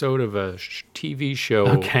episode of a TV show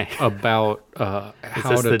about how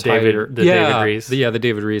this to the tie David- your... the David Rees? the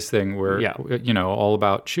David Rees thing where, all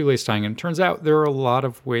about shoelace tying. And it turns out there are a lot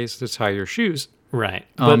of ways to tie your shoes. Right.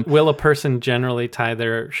 But will a person generally tie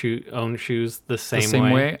their own shoes the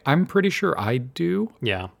same way? I'm pretty sure I do.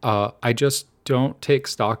 Yeah. I just don't take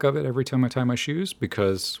stock of it every time I tie my shoes,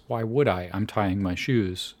 because why would I? I'm tying my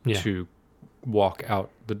shoes to walk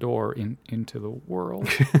out the door into the world.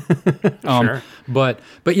 Sure. But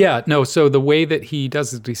yeah, no, so the way that he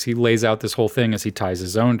does it is he lays out this whole thing as he ties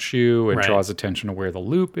his own shoe and draws attention to where the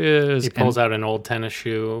loop is. He pulls out an old tennis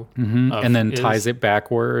shoe. And then ties it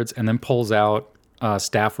backwards, and then pulls out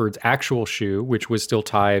Stafford's actual shoe, which was still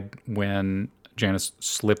tied when Janice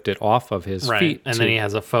slipped it off of his feet. And then he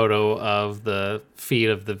has a photo of the feet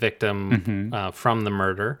of the victim from the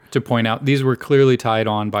murder. To point out, these were clearly tied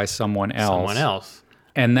on by someone else.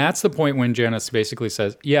 And that's the point when Janice basically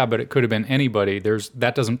says, yeah, but it could have been anybody.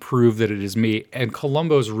 That doesn't prove that it is me. And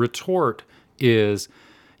Columbo's retort is,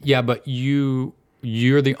 yeah, but you're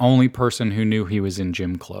the only person who knew he was in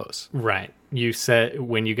gym clothes. Right. You said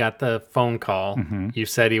when you got the phone call, you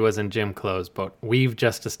said he was in gym clothes, but we've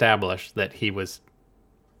just established that he was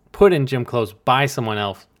put in gym clothes by someone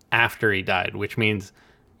else after he died, which means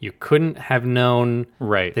you couldn't have known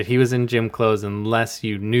that he was in gym clothes unless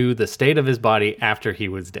you knew the state of his body after he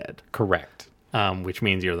was dead. Correct. Which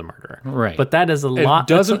means you're the murderer. Right. But that is a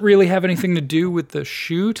lot. It doesn't really have anything to do with the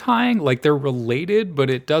shoe tying. Like, they're related, but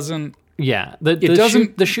it doesn't. Yeah,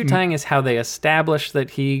 the shoe tying is how they establish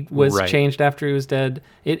that he was changed after he was dead.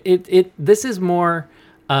 This is more.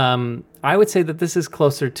 I would say that this is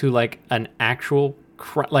closer to like an actual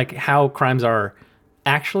like how crimes are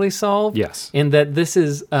actually solved. Yes. In that this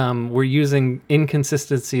is we're using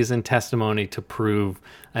inconsistencies in testimony to prove,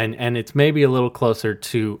 and it's maybe a little closer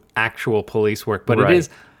to actual police work, but it is.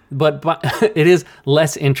 But it is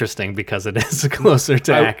less interesting because it is closer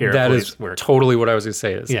to accurate police work. That is totally what I was going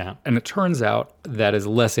to say. Yeah. And it turns out that is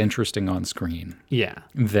less interesting on screen. Yeah.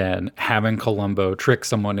 Than having Columbo trick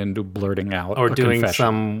someone into blurting out or a doing confession.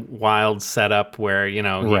 some wild setup where, he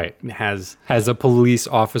has a police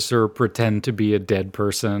officer pretend to be a dead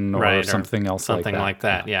person or something else like that. Something like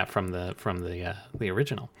that. Yeah, from the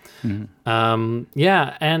original.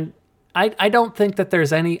 Yeah, and I don't think that there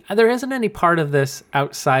isn't any part of this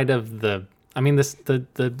outside of the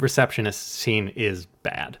receptionist scene is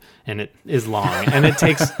bad, and it is long, and it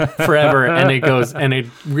takes forever, and it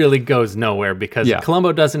really goes nowhere because Yeah.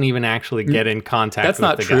 Columbo doesn't even actually get in contact That's with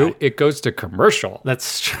not the true. guy. It goes to commercial.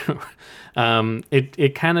 That's true.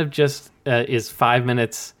 It kind of just is 5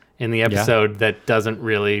 minutes in the episode that doesn't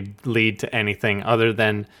really lead to anything other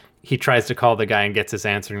than he tries to call the guy and gets his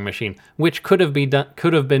answering machine, which could have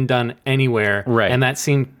been done anywhere. Right. And that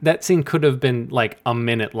scene could have been like a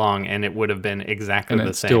minute long, and it would have been exactly And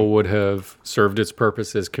the it same. still would have served its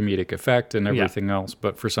purpose as comedic effect and everything else.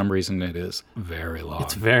 But for some reason, it is very long.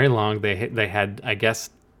 It's very long. They had, I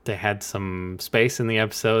guess, they had some space in the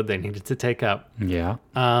episode they needed to take up. Yeah.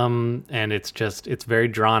 And it's very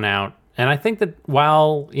drawn out. And I think that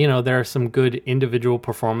while, there are some good individual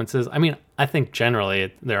performances, I mean, I think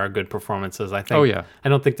generally there are good performances. I think, Oh, yeah. I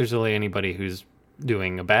don't think there's really anybody who's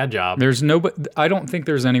doing a bad job. I don't think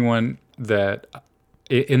there's anyone that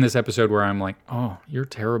in this episode where I'm like, oh, you're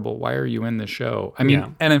terrible. Why are you in this show? I mean, Yeah.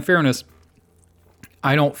 and in fairness,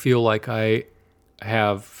 I don't feel like I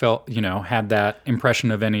have felt, had that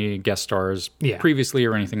impression of any guest stars Yeah. previously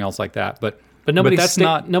or anything else like that. But nobody that's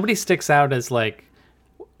not. nobody sticks out as like,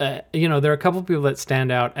 there are a couple of people that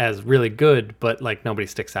stand out as really good, but like nobody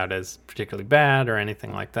sticks out as particularly bad or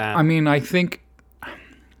anything like that. I mean, I think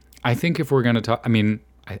if we're going to talk, I mean,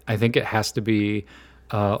 I think it has to be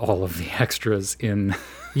all of the extras in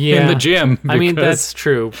the gym. I mean, because- that's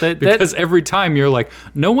true. because every time you're like,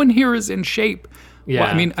 no one here is in shape. Yeah. Well,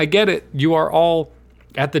 I mean, I get it. You are all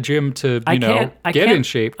at the gym to, get in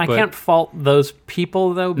shape. I but can't fault those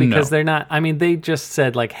people though, because No. they're not. I mean, they just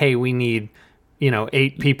said like, "Hey, we need,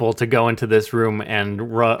 8 people to go into this room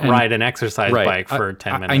and ride an exercise bike for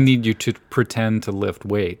 10 minutes." I need you to pretend to lift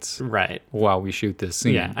weights right. while we shoot this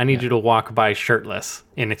scene. Yeah, I need you to walk by shirtless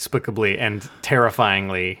inexplicably and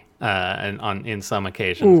terrifyingly, in some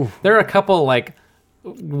occasions. There are a couple like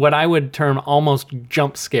what I would term almost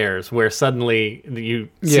jump scares where suddenly you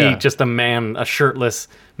see Yeah. just a shirtless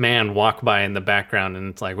man walk by in the background, and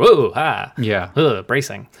it's like, whoa, Yeah.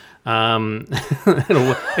 bracing.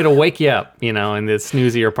 It'll wake you up, in the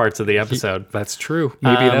snoozier parts of the episode. That's true.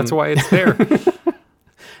 Maybe that's why it's there.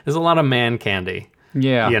 There's a lot of man candy.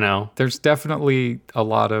 Yeah. There's definitely a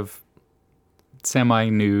lot of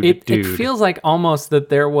semi-nude It dude. feels like almost that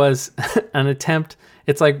there was an attempt.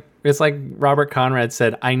 It's like Robert Conrad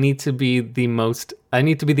said, I need to be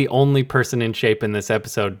the only person in shape in this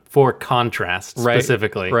episode for contrast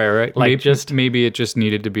specifically. Right. Like maybe it just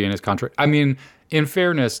needed to be in his contract. I mean, in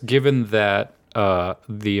fairness, given that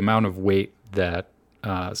the amount of weight that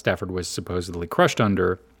Stafford was supposedly crushed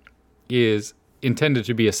under is intended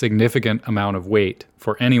to be a significant amount of weight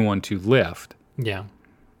for anyone to lift. yeah.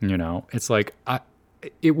 It's like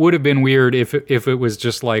it would have been weird if it was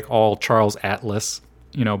just like all Charles Atlas,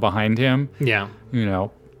 behind him. Yeah.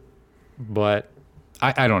 But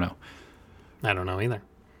I don't know. I don't know either.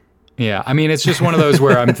 Yeah, I mean, it's just one of those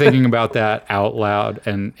where I'm thinking about that out loud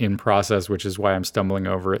and in process, which is why I'm stumbling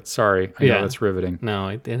over it. Sorry, I know that's riveting. No,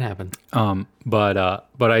 it happened. But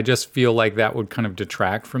I just feel like that would kind of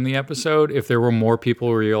detract from the episode if there were more people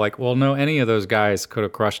where you're like, well, no, any of those guys could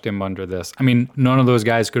have crushed him under this. I mean, none of those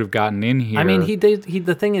guys could have gotten in here. I mean, he did.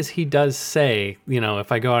 The thing is, he does say,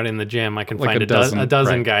 if I go out in the gym, I can Like find a dozen, a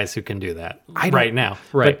dozen right. guys who can do that don't- right now.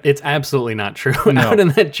 right. But it's absolutely not true. No. Out in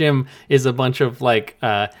that gym is a bunch of like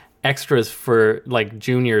extras for like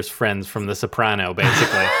Junior's friends from The Soprano,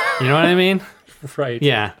 basically. You know what I mean? right.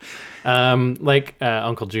 Yeah. Like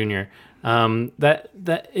Uncle Junior. That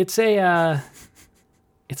it's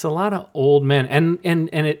a lot of old men, and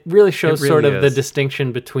it really shows It really sort of the is.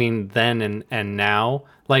 distinction between then and now.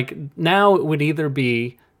 Like now it would either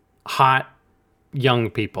be hot young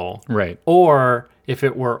people, Right. or if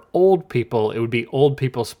it were old people, it would be old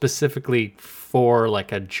people specifically for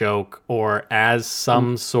like a joke or as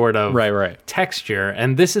some sort of Right. texture.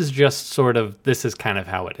 And this is kind of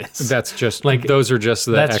how it is. That's just Like, like those are just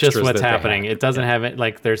the That's extras just what's that they happening. have. It doesn't have it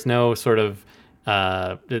like there's no sort of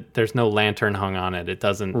there's no lantern hung on it. It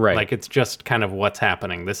doesn't Right. like it's just kind of what's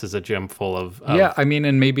happening. This is a gym full of Yeah, I mean,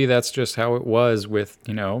 and maybe that's just how it was with,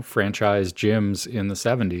 franchise gyms in the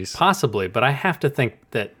 70s. possibly, but I have to think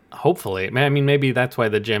that hopefully, I mean, maybe that's why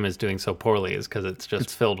the gym is doing so poorly is because it's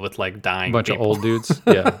just filled with like dying A bunch people. of old dudes.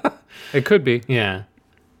 Yeah. It could be. Yeah.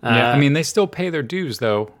 Yeah, I mean, they still pay their dues,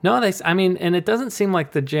 though. No, and it doesn't seem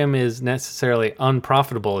like the gym is necessarily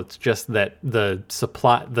unprofitable. It's just that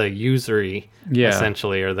the usury, Yeah.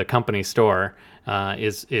 essentially, or the company store,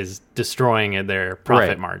 is destroying their profit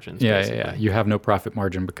Right. margins. Yeah, basically. yeah. You have no profit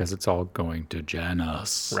margin because it's all going to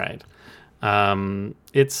Janus. Right.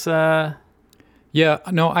 It's Yeah,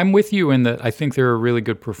 no, I'm with you in that I think there are really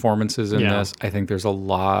good performances in Yeah. this. I think there's a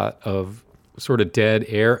lot of sort of dead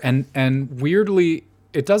air, and weirdly,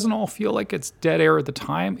 it doesn't all feel like it's dead air at the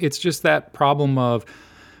time. It's just that problem of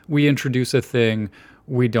we introduce a thing,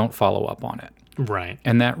 we don't follow up on it. Right.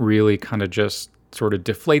 And that really kind of just sort of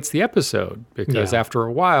deflates the episode because Yeah. after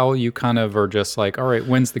a while, you kind of are just like, all right,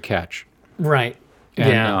 when's the catch? Right. And,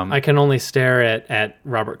 yeah. I can only stare at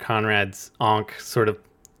Robert Conrad's Ankh sort of,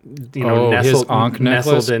 his Ankh necklace?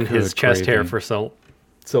 nestled in his Good chest hair gravy. for so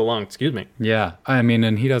long. Excuse me. Yeah. I mean,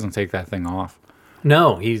 and he doesn't take that thing off.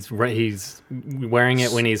 No, he's wearing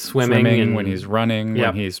it when he's swimming and when he's running,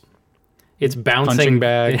 Yep. when he's it's bouncing. punching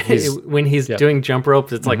bag, when he's yep. doing jump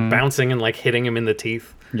ropes, it's like bouncing and like hitting him in the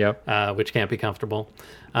teeth, yep. which can't be comfortable.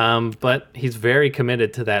 But he's very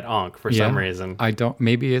committed to that Ankh for some reason.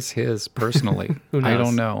 Maybe it's his personally. Who I knows?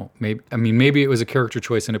 don't know. Maybe it was a character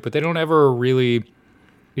choice in it, but they don't ever really.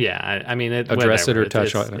 Yeah, I mean, Address it whatever. or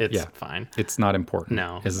touch it's, on it. It's Yeah. fine. It's not important.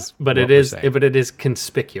 No, is but what it we're is. saying. But it is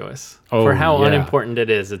conspicuous Oh, for how yeah. unimportant it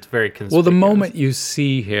is. It's very conspicuous. Well, the moment you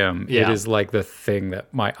see him, it Yeah. is like the thing that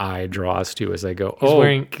my eye draws to as I go,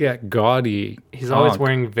 wearing- get gaudy. he's always Ankh."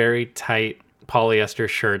 wearing very tight polyester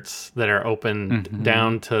shirts that are open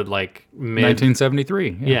down to like mid.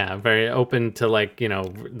 1973. Yeah, very open to like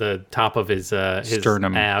the top of his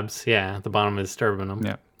Sternum. abs. Yeah, the bottom of his sternum.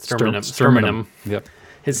 Yeah. Sternum. Yep.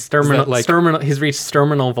 His sternum. like- Sternum. He's reached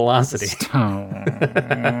terminal velocity.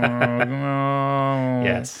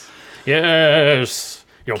 Yes. Yes.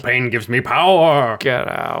 Your pain gives me power. Get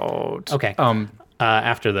out. Okay.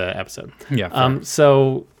 After the episode. Yeah. fair.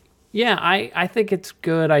 So yeah, I think it's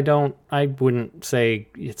good. I wouldn't say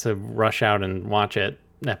it's a rush out and watch it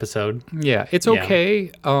episode. Yeah, it's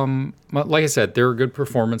okay. But like I said, there are good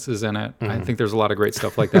performances in it. I think there's a lot of great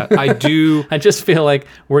stuff like that. I do. I just feel like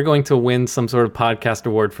we're going to win some sort of podcast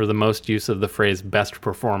award for the most use of the phrase best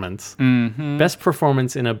performance. Mm-hmm. Best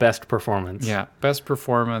performance in a best performance. Yeah, best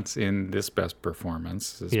performance in this best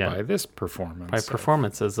performance is Yeah. by this performance. By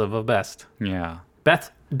performances of a best. Yeah.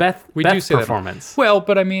 Beth We Beth do say performance. that. Well,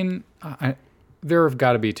 but I mean, there have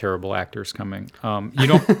got to be terrible actors coming. You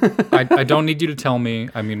don't. I don't need you to tell me.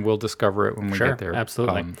 I mean, we'll discover it when we Sure, get there.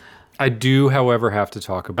 absolutely. I do, however, have to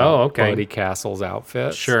talk about okay. Buddy Castle's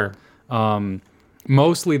outfit. Sure.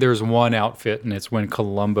 Mostly, there's one outfit, and it's when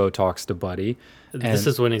Columbo talks to Buddy. This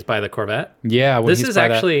is when he's by the Corvette. Yeah, when This he's is by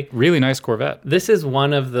that actually- really nice Corvette. This is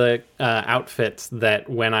one of the outfits that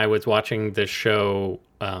when I was watching this show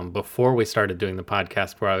before we started doing the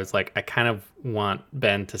podcast, where I was like, I kind of want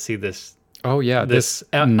Ben to see this Oh yeah, this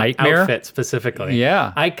out- nightmare outfit specifically.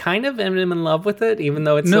 Yeah. I kind of am in love with it, even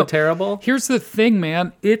though it's so No. terrible. Here's the thing,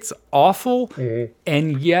 man. It's awful,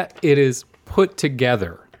 and yet it is put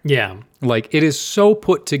together. Yeah. Like, it is so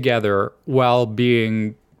put together while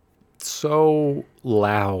being so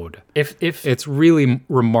loud. If It's really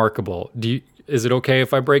remarkable. Is it okay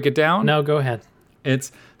if I break it down? no, go ahead.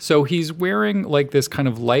 It's so he's wearing like this kind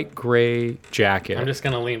of light gray jacket. I'm just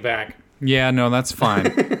gonna lean back. Yeah, no, that's fine.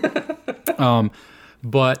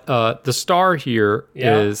 But the star here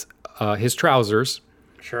Yeah. is his trousers,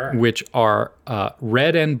 Sure. which are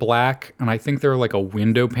red and black, and I think they're like a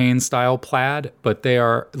window pane style plaid, but they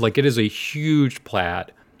are like, it is a huge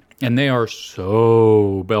plaid, and they are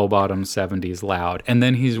so bell-bottom 70s loud. And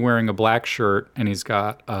then he's wearing a black shirt, and he's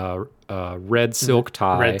got a red silk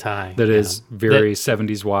tie, Red tie, that yeah. is very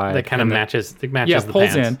 70s wide. That kind of and matches. It yeah, matches the pulls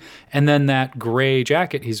pants. in, and then that gray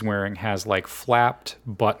jacket he's wearing has like flapped,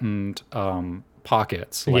 buttoned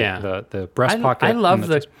pockets, like Yeah. the breast pocket. I and love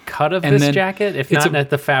the cut of and this then jacket, if it's not at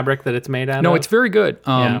the fabric that it's made out of. No, it's very good.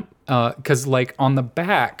 Because like on the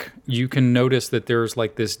back, you can notice that there's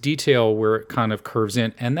like this detail where it kind of curves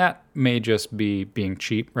in, and that may just be being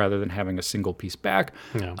cheap rather than having a single piece back.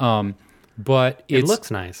 Yeah. But It looks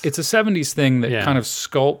nice. It's a 70s thing that Yeah. kind of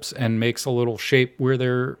sculpts and makes a little shape where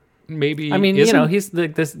there maybe I mean, isn't. he's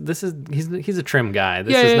a trim guy.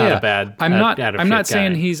 This is not a bad. I'm not. out of I'm shape not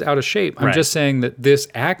saying guy. he's out of shape. I'm Right. just saying that this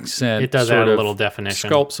accent It does sort add a of little definition.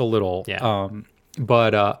 sculpts a little. Yeah.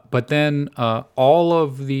 But then all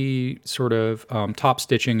of the sort of top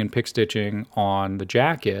stitching and pick stitching on the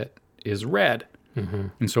jacket is red,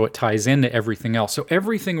 and so it ties into everything else. So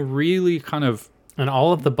everything really kind of And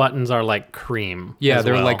all of the buttons are like cream. yeah, as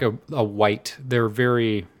they're well. like a white. They're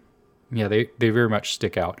very they very much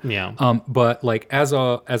stick out. Yeah. But like as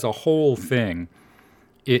a whole thing,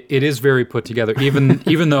 it is very put together.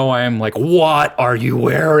 Even though I am like, what are you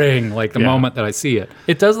wearing? Like the Yeah. moment that I see it.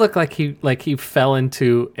 It does look like he fell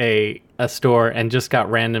into a store and just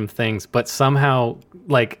got random things, but somehow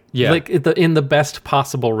in the best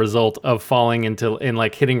possible result of falling into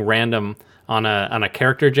hitting random on a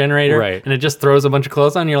character generator, Right. and it just throws a bunch of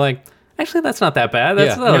clothes on. You're like, actually, that's not that bad.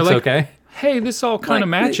 That You're looks like, okay. hey, this all kind of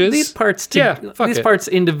Like, matches. These parts, these parts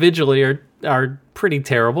individually are pretty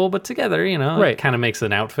terrible, but together, Right. it kind of makes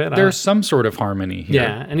an outfit. There's some sort of harmony here.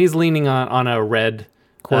 yeah, and he's leaning on a red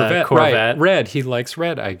Corvette. Corvette. Right. Red. He likes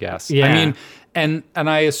red, I guess. Yeah. I mean, and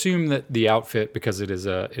I assume that the outfit, because it is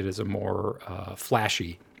a more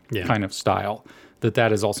flashy Yeah. kind of style,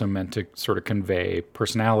 that is also meant to sort of convey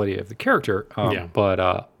personality of the character. Yeah.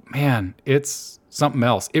 But man, it's something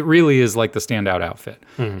else. It really is like the standout outfit.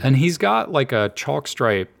 Mm-hmm. And he's got like a chalk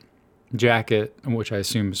stripe jacket, which I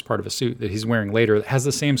assume is part of a suit that he's wearing later, that has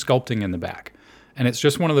the same sculpting in the back. And it's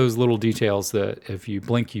just one of those little details that if you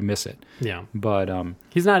blink, you miss it. Yeah. But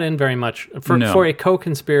He's not in very much for No. for a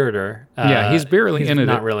co-conspirator. yeah, he's barely in it.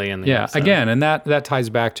 Not really in the Yeah, episode. again, and that ties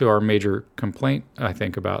back to our major complaint, I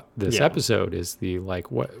think, about this Yeah. episode is the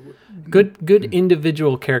like what. Good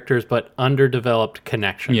individual characters, but underdeveloped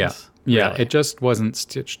connections. Yeah, really. it just wasn't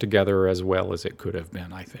stitched together as well as it could have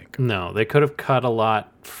been, I think. No, they could have cut a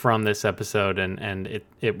lot from this episode, and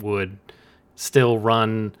it would still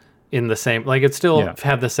run in the same, like it still Yeah.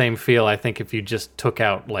 had the same feel. I think if you just took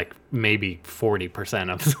out like maybe 40%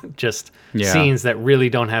 of just Yeah. scenes that really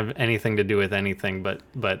don't have anything to do with anything, but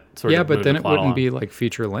sort Yeah, of but move then the it plot wouldn't along. be like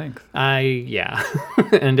feature length. Yeah,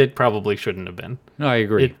 and it probably shouldn't have been. No, I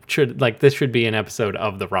agree. It should, like, this should be an episode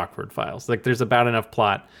of the Rockford Files. Like, there's about enough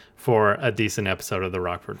plot for a decent episode of the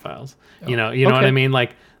Rockford Files. You know what okay. I mean?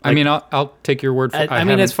 Like, I mean, I'll take your word for it. I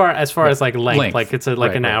mean, as far as like length, like it's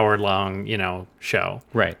Right, an right. hour long, show,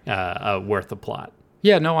 Right. Worth of plot.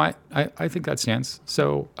 Yeah, no, I think that stands.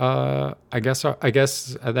 So I guess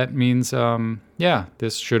that means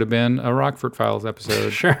this should have been a Rockford Files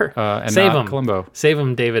episode. Sure, and save not him, Columbo. save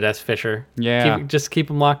him, David S. Fisher. Yeah. just keep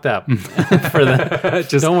him locked up for the.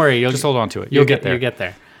 Don't worry, you'll Just hold on to it. You'll get there. You'll get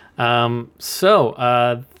there.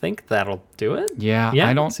 So think that'll do it. Yeah,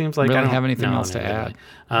 I don't seems like really I don't have anything no, else to neither add. do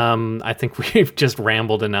I. I think we've just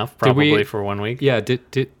rambled enough, probably for 1 week. Yeah.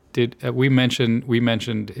 Did we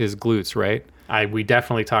mentioned his glutes, right? We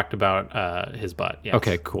definitely talked about his butt. Yes.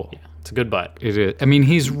 Okay, cool. Yeah, it's a good butt. It is. I mean,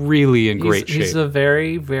 he's really in great shape. He's a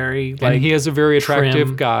very, very like, and he is a very attractive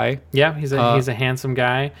trim guy. Yeah, he's a handsome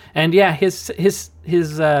guy, and yeah, his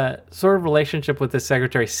sort of relationship with his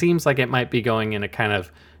secretary seems like it might be going in a kind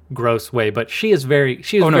of gross way, but she's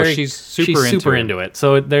super into it.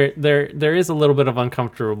 So there is a little bit of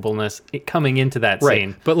uncomfortableness coming into that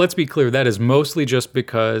scene. But let's be clear, that is mostly just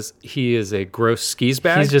because he is a gross skis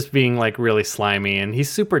bag. He's just being like really slimy, and he's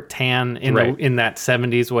super tan in that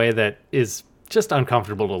 70s way that is just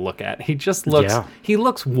uncomfortable to look at. He just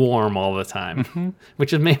looks warm all the time,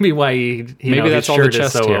 which is maybe why maybe that's his all the shirt is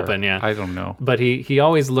chest so hair. open. Yeah, I don't know. But he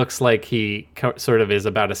always looks like he sort of is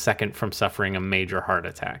about a second from suffering a major heart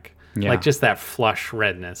attack. Yeah. Like just that flush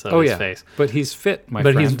redness of his face. But he's fit, But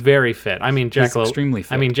friend. he's very fit. I mean, He's extremely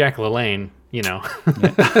fit. I mean, Jack LaLanne,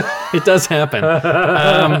 it does happen.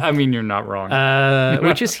 I mean, you're not wrong.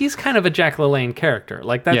 Which is, he's kind of a Jack LaLanne character.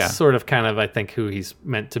 Like that's Yeah. sort of kind of, I think, who he's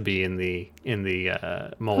meant to be in the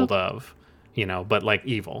mold of, but like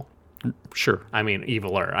evil. Sure. I mean,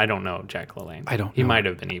 eviler. I don't know Jack LaLanne. I don't He know. might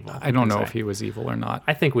have been evil. I don't know say. if he was evil or not.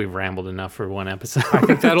 I think we've rambled enough for one episode. I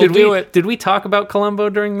think that'll do it. Did we talk about Columbo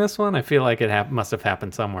during this one? I feel like it must have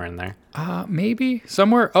happened somewhere in there. Maybe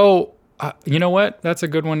somewhere. Oh, you know what? That's a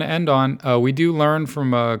good one to end on. We do learn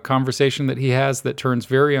from a conversation that he has that turns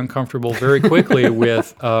very uncomfortable very quickly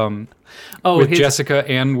with Jessica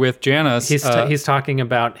and with Janice. He's talking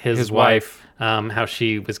about his wife. How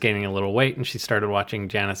she was gaining a little weight and she started watching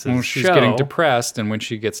Janice's Well, she's show. getting depressed, and when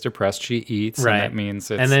she gets depressed, she eats, Right. and that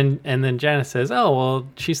means it's... And then Janice says, "Oh, well,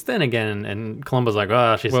 she's thin again." And Columbo's like,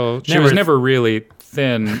 "Oh, she was never really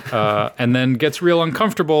thin," and then gets real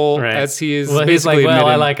uncomfortable Right. as he's he's basically like,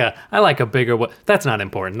 "Well, admitting, I like a bigger." That's not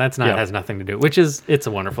important. That's not Yeah. has nothing to do. Which is, it's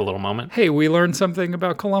a wonderful little moment. "Hey, we learned something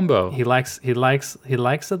about Columbo. He likes the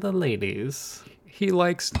ladies. He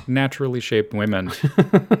likes naturally shaped women."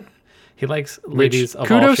 He likes ladies of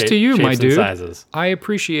all kudos shapes to you, my and dude. sizes. I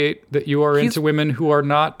appreciate that you are into women who are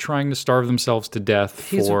not trying to starve themselves to death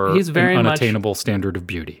for he's very an much- unattainable standard of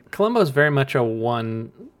beauty. Columbo's very much a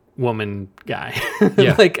one woman guy.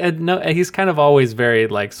 Yeah. He's kind of always very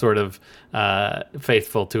like sort of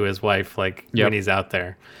faithful to his wife, like Yep. when he's out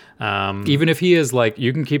there. Even if he is like,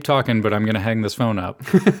 you can keep talking, but I'm going to hang this phone up,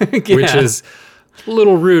 which Yeah. is a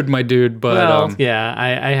little rude, my dude. But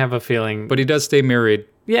I have a feeling. but he does stay married.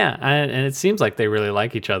 Yeah, and it seems like they really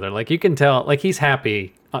like each other. Like you can tell, like he's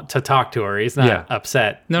happy to talk to her. He's not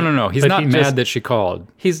upset. No. He's But not he mad just- that she called.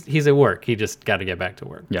 He's at work. He just got to get back to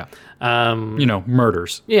work. Yeah.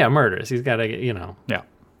 Murders. Yeah, murders. He's got to, Yeah.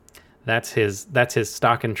 That's his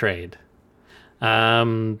stock and trade.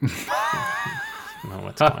 know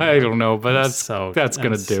what's going on. I don't know, but that's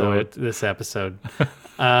gonna do so it. This episode.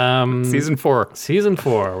 Season 4. Season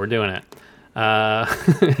 4, we're doing it.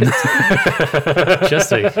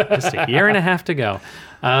 Just a year and a half to go.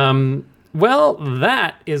 Well,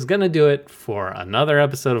 that is going to do it for another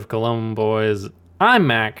episode of Columbo Boys. I'm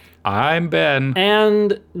Mac. I'm Ben.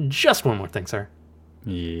 And just one more thing, sir.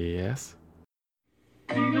 Yes.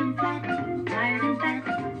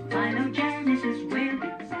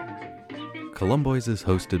 Columboys is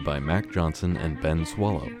hosted by Mac Johnson and Ben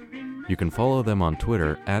Swallow. You can follow them on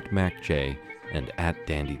Twitter @MacJ and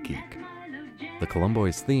 @DandyGeek. The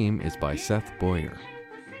Columboys theme is by Seth Boyer.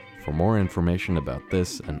 For more information about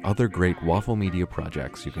this and other great Waffle Media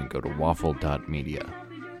projects, you can go to waffle.media.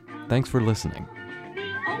 Thanks for listening.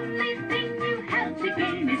 The only thing